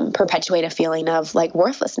perpetuate a feeling of like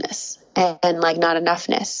worthlessness and like not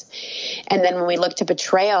enoughness. And then when we look to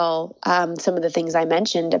betrayal, some of the things I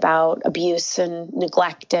mentioned about abuse and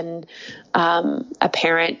neglect and a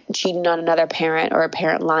parent cheating on another parent or a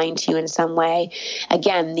parent lying to you in some way,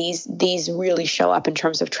 again, these really show up in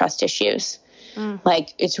terms of trust issues.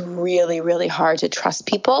 Like, it's really, really hard to trust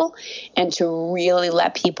people and to really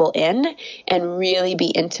let people in and really be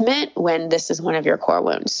intimate when this is one of your core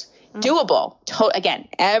wounds. Doable. Again,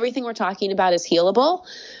 everything we're talking about is healable.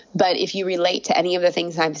 But if you relate to any of the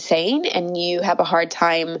things I'm saying and you have a hard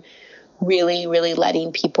time really, really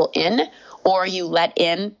letting people in, or you let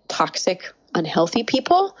in toxic, unhealthy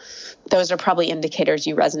people, those are probably indicators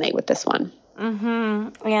you resonate with this one.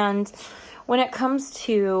 And when it comes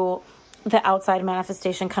to the outside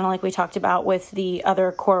manifestation, kind of like we talked about with the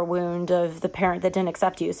other core wound of the parent that didn't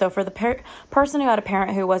accept you. So for the person who had a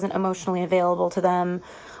parent who wasn't emotionally available to them,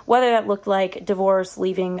 whether that looked like divorce,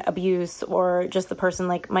 leaving, abuse, or just the person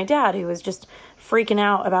like my dad who was just freaking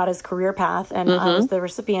out about his career path and I was the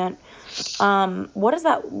recipient. What is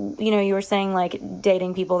that, you were saying like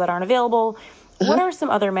dating people that aren't available. What are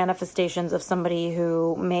some other manifestations of somebody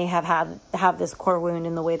who may have this core wound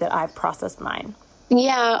in the way that I've processed mine?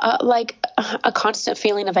 Yeah, like a constant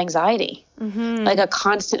feeling of anxiety, like a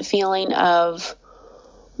constant feeling of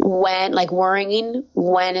worrying,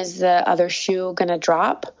 when is the other shoe going to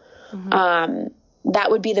drop? That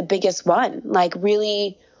would be the biggest one, like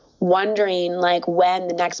really wondering like when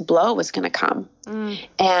the next blow was going to come.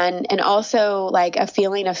 And also like a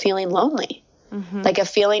feeling of feeling lonely, like a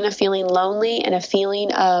feeling of feeling lonely and a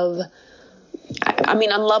feeling of,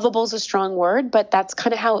 unlovable is a strong word, but that's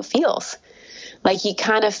kind of how it feels. Like you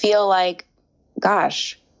kind of feel like,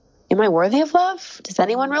 gosh, am I worthy of love? Does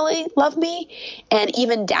anyone really love me? And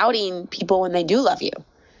even doubting people when they do love you.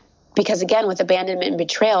 Because again, with abandonment and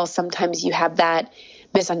betrayal, sometimes you have that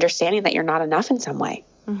misunderstanding that you're not enough in some way.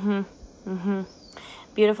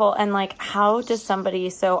 Beautiful. And like, how does somebody,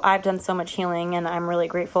 so I've done so much healing and I'm really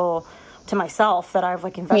grateful to myself that I've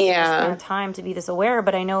like invested this kind of time to be this aware.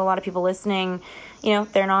 But I know a lot of people listening,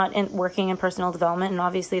 they're not working in personal development, and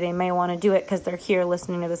obviously they may want to do it because they're here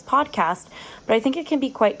listening to this podcast. But I think it can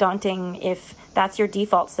be quite daunting if that's your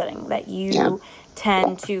default setting, that you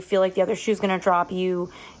tend to feel like the other shoe's going to drop.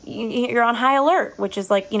 You're on high alert, which is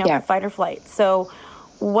like, fight or flight. So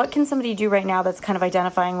what can somebody do right now that's kind of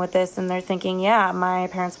identifying with this and they're thinking, yeah, my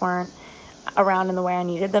parents weren't around in the way I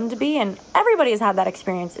needed them to be? And everybody has had that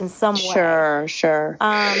experience in some way. Sure.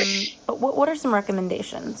 But what are some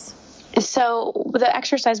recommendations? So the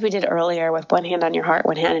exercise we did earlier with one hand on your heart,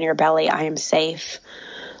 one hand on your belly, I am safe,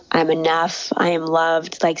 I'm enough, I am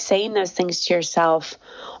loved, like saying those things to yourself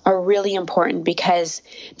are really important, because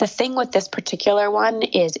the thing with this particular one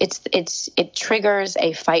is it triggers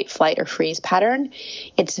a fight, flight, or freeze pattern.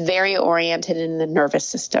 It's very oriented in the nervous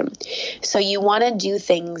system. So you want to do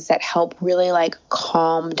things that help really like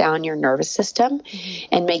calm down your nervous system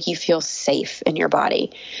and make you feel safe in your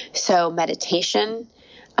body. So meditation,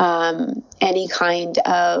 any kind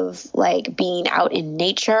of like being out in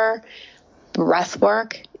nature, breath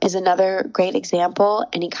work is another great example.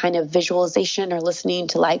 Any kind of visualization or listening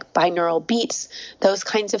to like binaural beats, those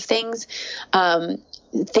kinds of things.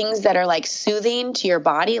 Things that are like soothing to your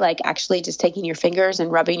body, like actually just taking your fingers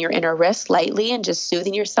and rubbing your inner wrist lightly and just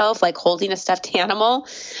soothing yourself, like holding a stuffed animal.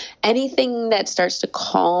 Anything that starts to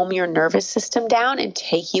calm your nervous system down and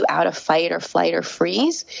take you out of fight or flight or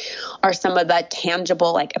freeze are some of the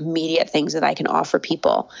tangible, like immediate things that I can offer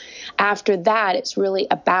people. After that, it's really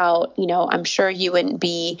about, I'm sure you wouldn't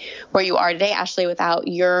be where you are today, Ashley, without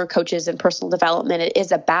your coaches and personal development. It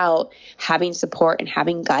is about having support and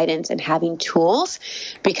having guidance and having tools,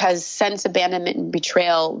 because sense abandonment and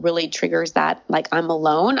betrayal really triggers that, like, I'm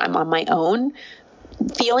alone, I'm on my own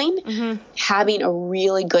feeling. Having a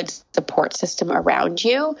really good support system around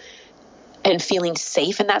you and feeling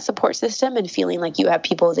safe in that support system and feeling like you have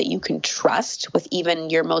people that you can trust with even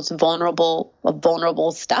your most vulnerable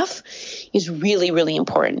stuff is really, really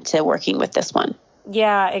important to working with this one.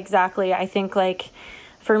 Yeah, exactly. I think like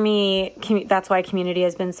for me, that's why community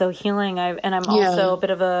has been so healing. I'm also a bit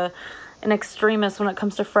of an extremist when it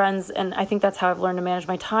comes to friends. And I think that's how I've learned to manage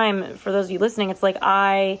my time. For those of you listening, it's like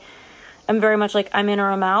I'm very much like I'm in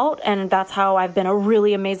or I'm out. And that's how I've been a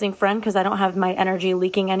really amazing friend, because I don't have my energy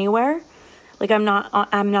leaking anywhere. Like I'm not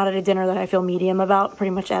at a dinner that I feel medium about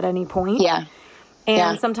pretty much at any point. Yeah.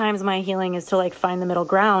 And sometimes my healing is to like find the middle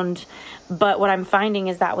ground. But what I'm finding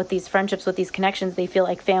is that with these friendships, with these connections, they feel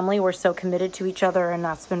like family. We're so committed to each other. And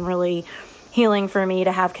that's been really healing for me,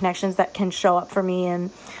 to have connections that can show up for me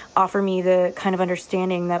and offer me the kind of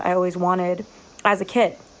understanding that I always wanted as a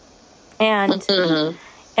kid. And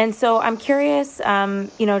and so I'm curious,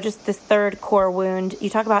 just this third core wound, you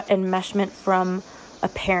talk about enmeshment from a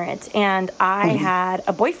parent. And I had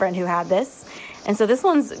a boyfriend who had this. And so this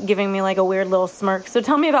one's giving me like a weird little smirk. So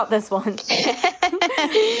tell me about this one.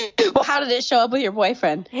 Well, how did it show up with your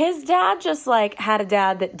boyfriend? His dad just like had a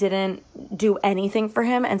dad that didn't do anything for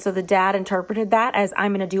him. And so the dad interpreted that as,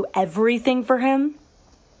 I'm going to do everything for him.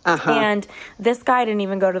 And this guy didn't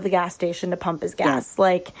even go to the gas station to pump his gas. Yeah.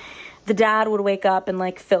 Like the dad would wake up and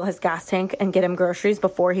like fill his gas tank and get him groceries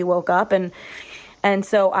before he woke up. And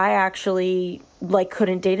so I actually like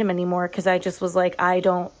couldn't date him anymore, because I just was like, I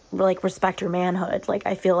don't like respect your manhood. Like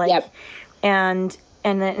I feel like, and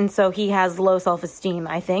so he has low self-esteem,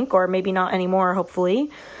 I think, or maybe not anymore, hopefully.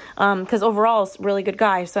 Because overall, it's a really good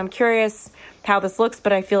guy. So I'm curious how this looks,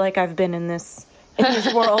 but I feel like I've been in this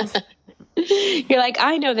world. You're like,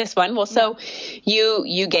 I know this one. Well, so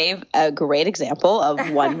you gave a great example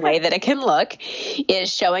of one way that it can look,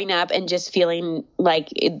 is showing up and just feeling like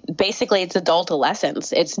basically it's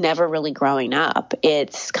adultolescence. It's never really growing up.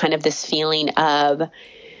 It's kind of this feeling of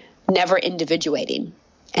never individuating.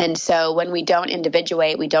 And so when we don't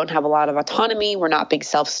individuate, we don't have a lot of autonomy. We're not big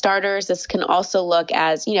self-starters. This can also look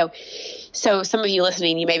as, so some of you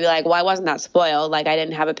listening, you may be like, well, I wasn't that spoiled. Like I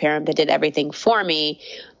didn't have a parent that did everything for me,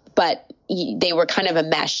 but they were kind of a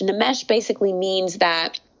mesh. And a mesh basically means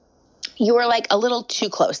that you were like a little too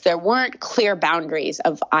close. There weren't clear boundaries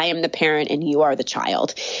of I am the parent and you are the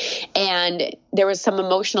child. And there was some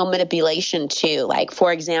emotional manipulation too. Like,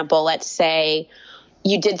 for example, let's say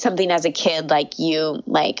you did something as a kid, I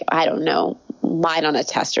don't know, lied on a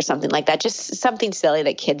test or something like that, just something silly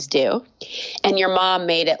that kids do. And your mom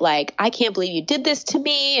made it like, I can't believe you did this to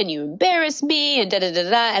me and you embarrassed me and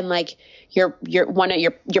da-da-da-da. And like your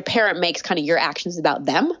parent makes kind of your actions about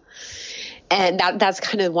them. And that's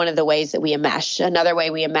kind of one of the ways that we enmesh. Another way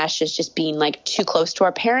we enmesh is just being like too close to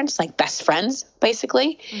our parents, like best friends,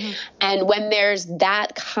 basically. And when there's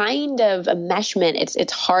that kind of enmeshment,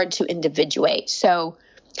 it's hard to individuate. So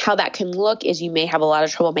how that can look is you may have a lot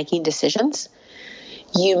of trouble making decisions.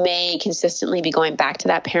 You may consistently be going back to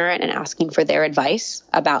that parent and asking for their advice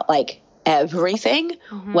about like everything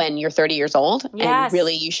when you're 30 years old. Yes. And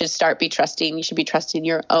really you should be trusting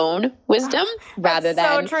your own wisdom rather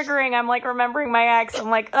than. So triggering. I'm like remembering my ex. I'm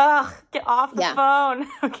like, ugh, get off the phone.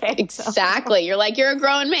 Okay. Exactly. You're like, you're a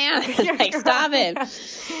grown man. Like, stop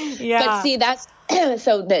it. Yeah. But see, that's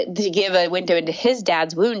to give a window into his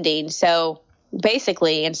dad's wounding. So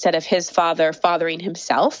basically, instead of his father fathering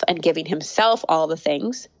himself and giving himself all the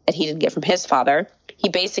things that he didn't get from his father, he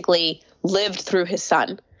basically lived through his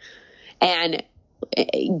son and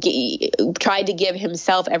tried to give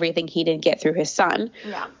himself everything he didn't get through his son,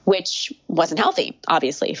 which wasn't healthy,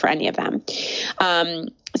 obviously, for any of them.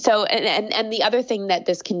 So, and the other thing that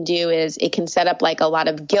this can do is it can set up like a lot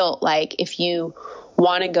of guilt. Like if you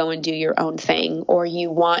want to go and do your own thing, or you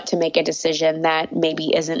want to make a decision that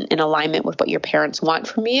maybe isn't in alignment with what your parents want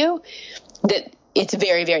from you, that it's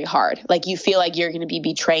very, very hard. Like you feel like you're going to be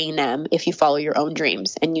betraying them if you follow your own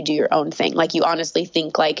dreams and you do your own thing. Like you honestly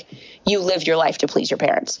think like you lived your life to please your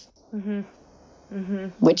parents,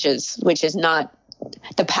 which is not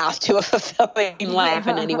the path to a fulfilling life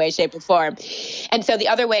in any way, shape, or form. And so the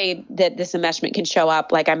other way that this enmeshment can show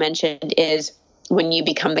up, like I mentioned, is when you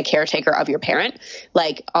become the caretaker of your parent.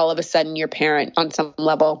 Like all of a sudden your parent on some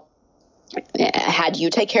level had you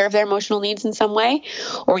take care of their emotional needs in some way,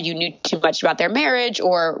 or you knew too much about their marriage,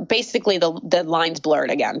 or basically the lines blurred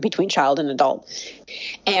again between child and adult.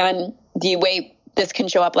 And the way this can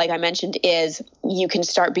show up, like I mentioned, is you can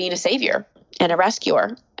start being a savior and a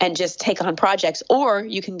rescuer and just take on projects, or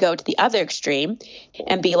you can go to the other extreme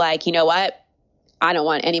and be like, you know what? I don't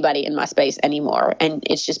want anybody in my space anymore, and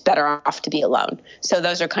it's just better off to be alone. So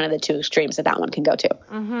those are kind of the two extremes that one can go to.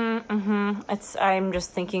 I'm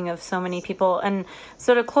just thinking of so many people. And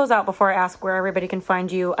so to close out, before I ask where everybody can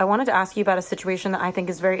find you, I wanted to ask you about a situation that I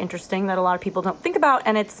think is very interesting that a lot of people don't think about.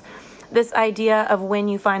 And it's this idea of when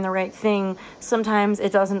you find the right thing, sometimes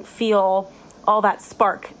it doesn't feel all that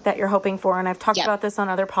spark that you're hoping for. And I've talked about this on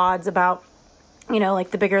other pods about,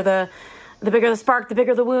 like the bigger the spark, the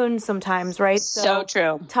bigger the wound sometimes, right? So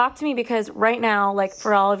true. Talk to me, because right now, like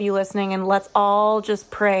for all of you listening, and let's all just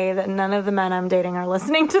pray that none of the men I'm dating are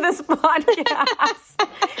listening to this podcast.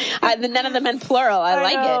 None of the men plural. I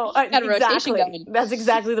like it. Got a rotation going. That's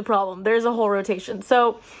exactly the problem. There's a whole rotation.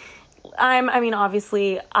 So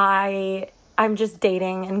obviously I'm just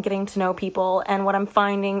dating and getting to know people. And what I'm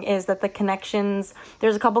finding is that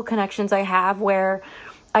there's a couple connections I have where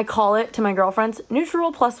I call it to my girlfriends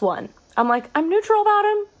neutral +1. I'm like, I'm neutral about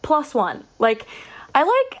him +1. Like, I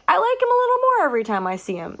like him a little more every time I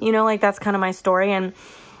see him. Like that's kind of my story. And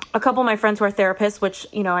a couple of my friends who are therapists, which,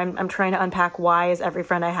 I'm trying to unpack, why is every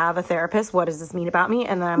friend I have a therapist? What does this mean about me?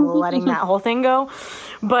 And then I'm letting that whole thing go.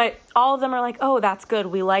 But all of them are like, oh, that's good.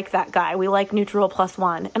 We like that guy. We like neutral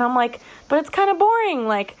 +1. And I'm like, but it's kind of boring.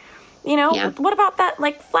 Like, what about that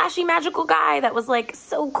like flashy magical guy that was like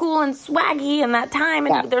so cool and swaggy in that time,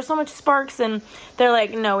 and there's so much sparks? And they're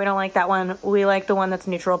like, no, we don't like that one. We like the one that's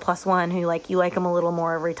neutral +1, who like you like him a little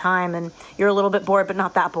more every time, and you're a little bit bored but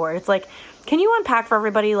not that bored. It's like, can you unpack for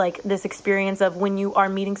everybody like this experience of when you are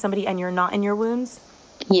meeting somebody and you're not in your wounds?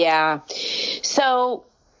 Yeah. So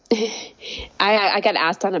I got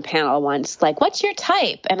asked on a panel once, like, what's your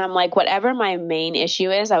type? And I'm like, whatever my main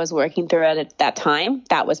issue is, I was working through it at that time.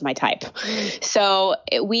 That was my type. So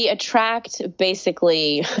we attract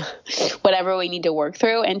basically whatever we need to work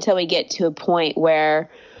through until we get to a point where,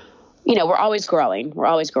 we're always growing.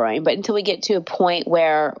 But until we get to a point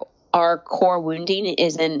where our core wounding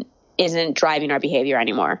isn't driving our behavior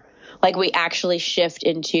anymore. Like we actually shift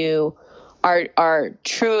into our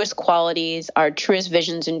truest qualities, our truest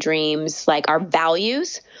visions and dreams, like our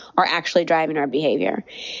values are actually driving our behavior.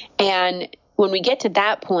 And when we get to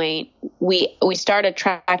that point, we start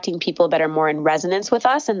attracting people that are more in resonance with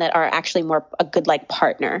us and that are actually more a good like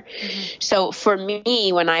partner. So for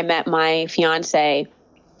me, when I met my fiance,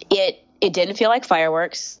 it didn't feel like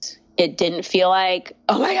fireworks. It didn't feel like,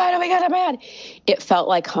 oh my God. It felt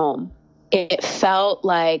like home. It felt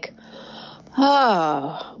like,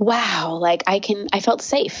 oh, wow. Like I felt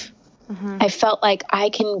safe. I felt like I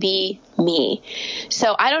can be me.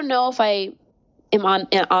 So I don't know if I am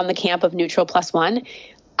on the camp of neutral +1.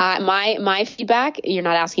 My feedback, you're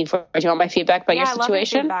not asking for, do you want my feedback about your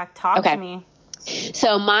situation? I love your feedback. Talk to me.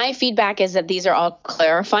 So my feedback is that these are all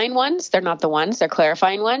clarifying ones. They're not the ones, they're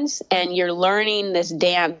clarifying ones. And you're learning this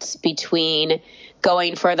dance between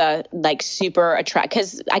going for the like super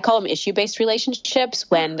because I call them issue-based relationships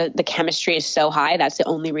when the chemistry is so high. That's the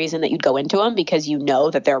only reason that you'd go into them, because you know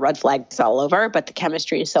that there are red flags all over, but the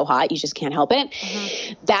chemistry is so hot, you just can't help it.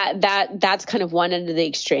 That's kind of one end of the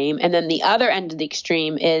extreme. And then the other end of the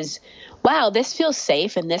extreme is, wow, this feels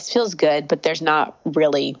safe and this feels good, but there's not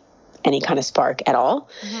really any kind of spark at all.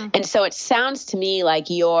 And so it sounds to me like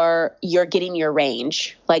you're getting your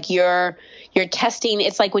range, like you're testing.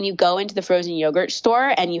 It's like when you go into the frozen yogurt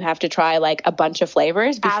store and you have to try like a bunch of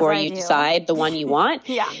flavors before you decide the one you want.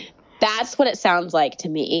 Yeah. That's what it sounds like to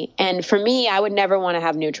me. And for me, I would never want to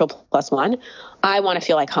have neutral plus one. I want to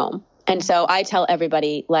feel like home. And so I tell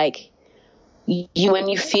everybody, like, when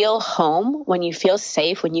you feel home, when you feel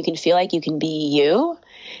safe, when you can feel like you can be you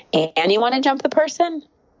and you want to jump the person,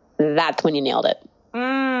 that's when you nailed it.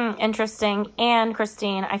 Interesting. And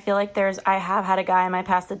Christine, I feel like I have had a guy in my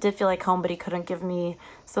past that did feel like home, but he couldn't give me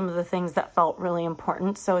some of the things that felt really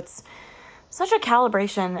important. So it's such a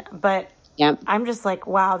calibration, but I'm just like,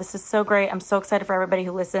 wow, this is so great. I'm so excited for everybody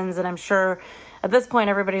who listens. And I'm sure at this point,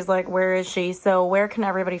 everybody's like, where is she? So where can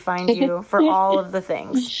everybody find you for all of the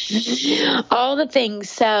things? All the things.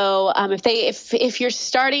 So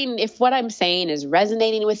if what I'm saying is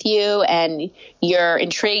resonating with you and you're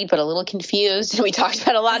intrigued but a little confused, and we talked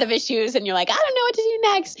about a lot of issues and you're like, I don't know what to do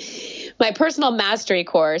next. My personal mastery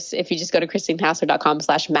course, if you just go to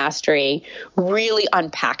christinehassler.com/mastery, really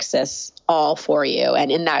unpacks this all for you.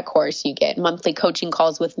 And in that course, you get monthly coaching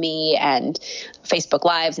calls with me and Facebook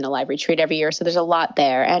Lives and a live retreat every year. So there's a lot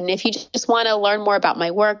there. And if you just want to learn more about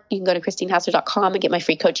my work, you can go to christinehassler.com and get my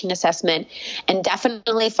free coaching assessment. And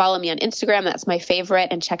definitely follow me on Instagram. That's my favorite.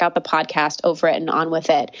 And check out the podcast Over It and On With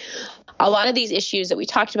It. A lot of these issues that we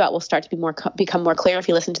talked about will start to become more clear if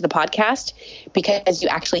you listen to the podcast, because you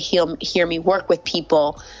actually hear me work with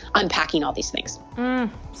people unpacking all these things.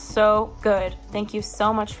 So good. Thank you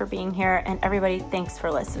so much for being here. And everybody, thanks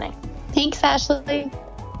for listening. Thanks, Ashley.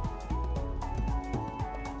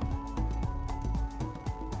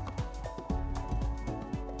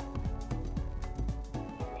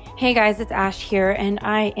 Hey guys, it's Ash here, and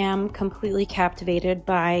I am completely captivated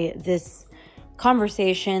by this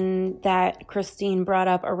conversation that Christine brought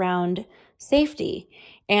up around safety.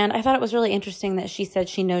 And I thought it was really interesting that she said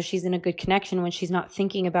she knows she's in a good connection when she's not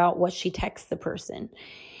thinking about what she texts the person.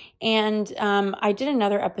 And I did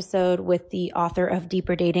another episode with the author of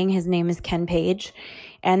Deeper Dating. His name is Ken Page,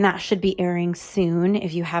 and that should be airing soon.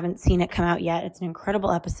 If you haven't seen it come out yet, it's an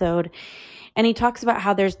incredible episode. And he talks about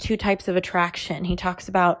how there's two types of attraction. He talks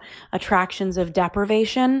about attractions of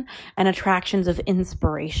deprivation and attractions of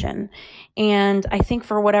inspiration. And I think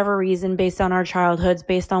for whatever reason, based on our childhoods,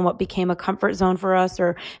 based on what became a comfort zone for us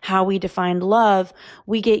or how we defined love,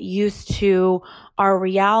 we get used to our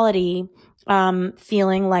reality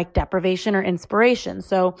feeling like deprivation or inspiration.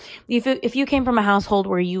 So if you came from a household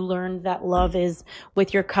where you learned that love is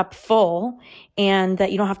with your cup full and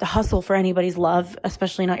that you don't have to hustle for anybody's love,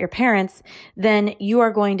 especially not your parents, then you are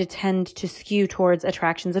going to tend to skew towards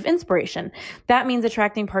attractions of inspiration. That means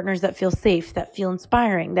attracting partners that feel safe, that feel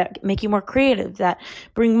inspiring, that make you more creative, that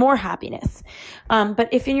bring more happiness. But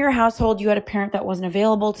if in your household you had a parent that wasn't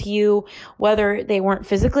available to you, whether they weren't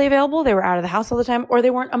physically available, they were out of the house all the time, or they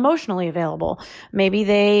weren't emotionally available, maybe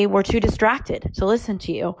they were too distracted to listen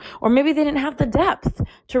to you, or maybe they didn't have the depth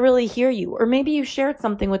to really hear you, or maybe you shared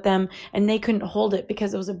something with them and they couldn't hold it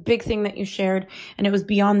because it was a big thing that you shared and it was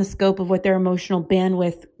beyond the scope of what their emotional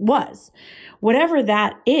bandwidth was. Whatever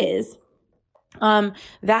that is,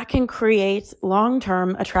 that can create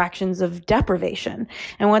long-term attractions of deprivation.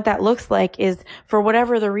 And what that looks like is, for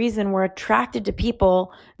whatever the reason, we're attracted to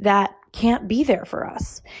people that can't be there for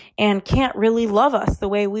us and can't really love us the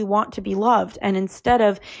way we want to be loved. And instead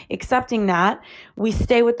of accepting that, we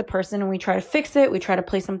stay with the person and we try to fix it. We try to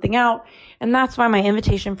play something out. And that's why my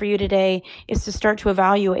invitation for you today is to start to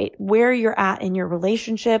evaluate where you're at in your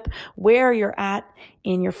relationship, where you're at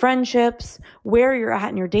in your friendships, where you're at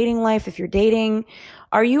in your dating life. If you're dating,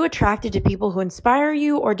 are you attracted to people who inspire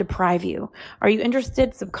you or deprive you? Are you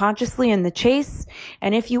interested subconsciously in the chase?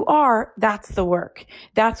 And if you are, that's the work.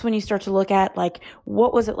 That's when you start to look at, like,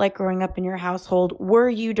 what was it like growing up in your household? Were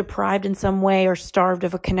you deprived in some way or starved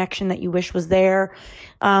of a connection that you wish was there?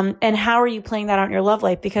 And how are you playing that out in your love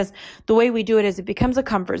life? Because the way we do it is it becomes a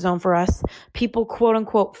comfort zone for us. People, quote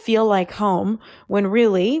unquote, feel like home, when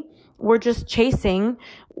really we're just chasing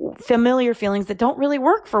familiar feelings that don't really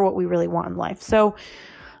work for what we really want in life. So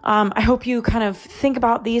I hope you kind of think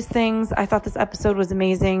about these things. I thought this episode was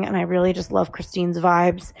amazing, and I really just love Christine's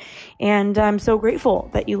vibes. And I'm so grateful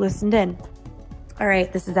that you listened in. All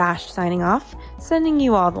right, this is Ash signing off, sending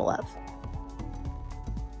you all the love.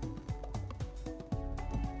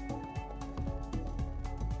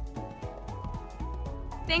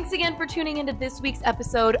 Thanks again for tuning into this week's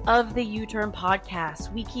episode of the U-Turn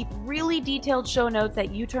Podcast. We keep really detailed show notes at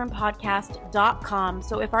uturnpodcast.com.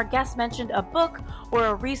 So if our guest mentioned a book or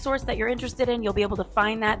a resource that you're interested in, you'll be able to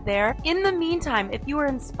find that there. In the meantime, if you were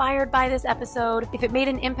inspired by this episode, if it made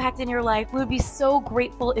an impact in your life, we would be so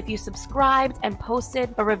grateful if you subscribed and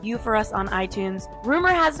posted a review for us on iTunes.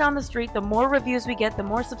 Rumor has it on the street, the more reviews we get, the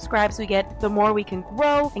more subscribes we get, the more we can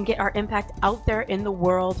grow and get our impact out there in the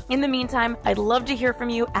world. In the meantime, I'd love to hear from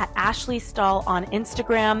you at Ashley Stahl on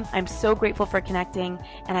Instagram. I'm so grateful for connecting,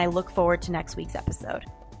 and I look forward to next week's episode.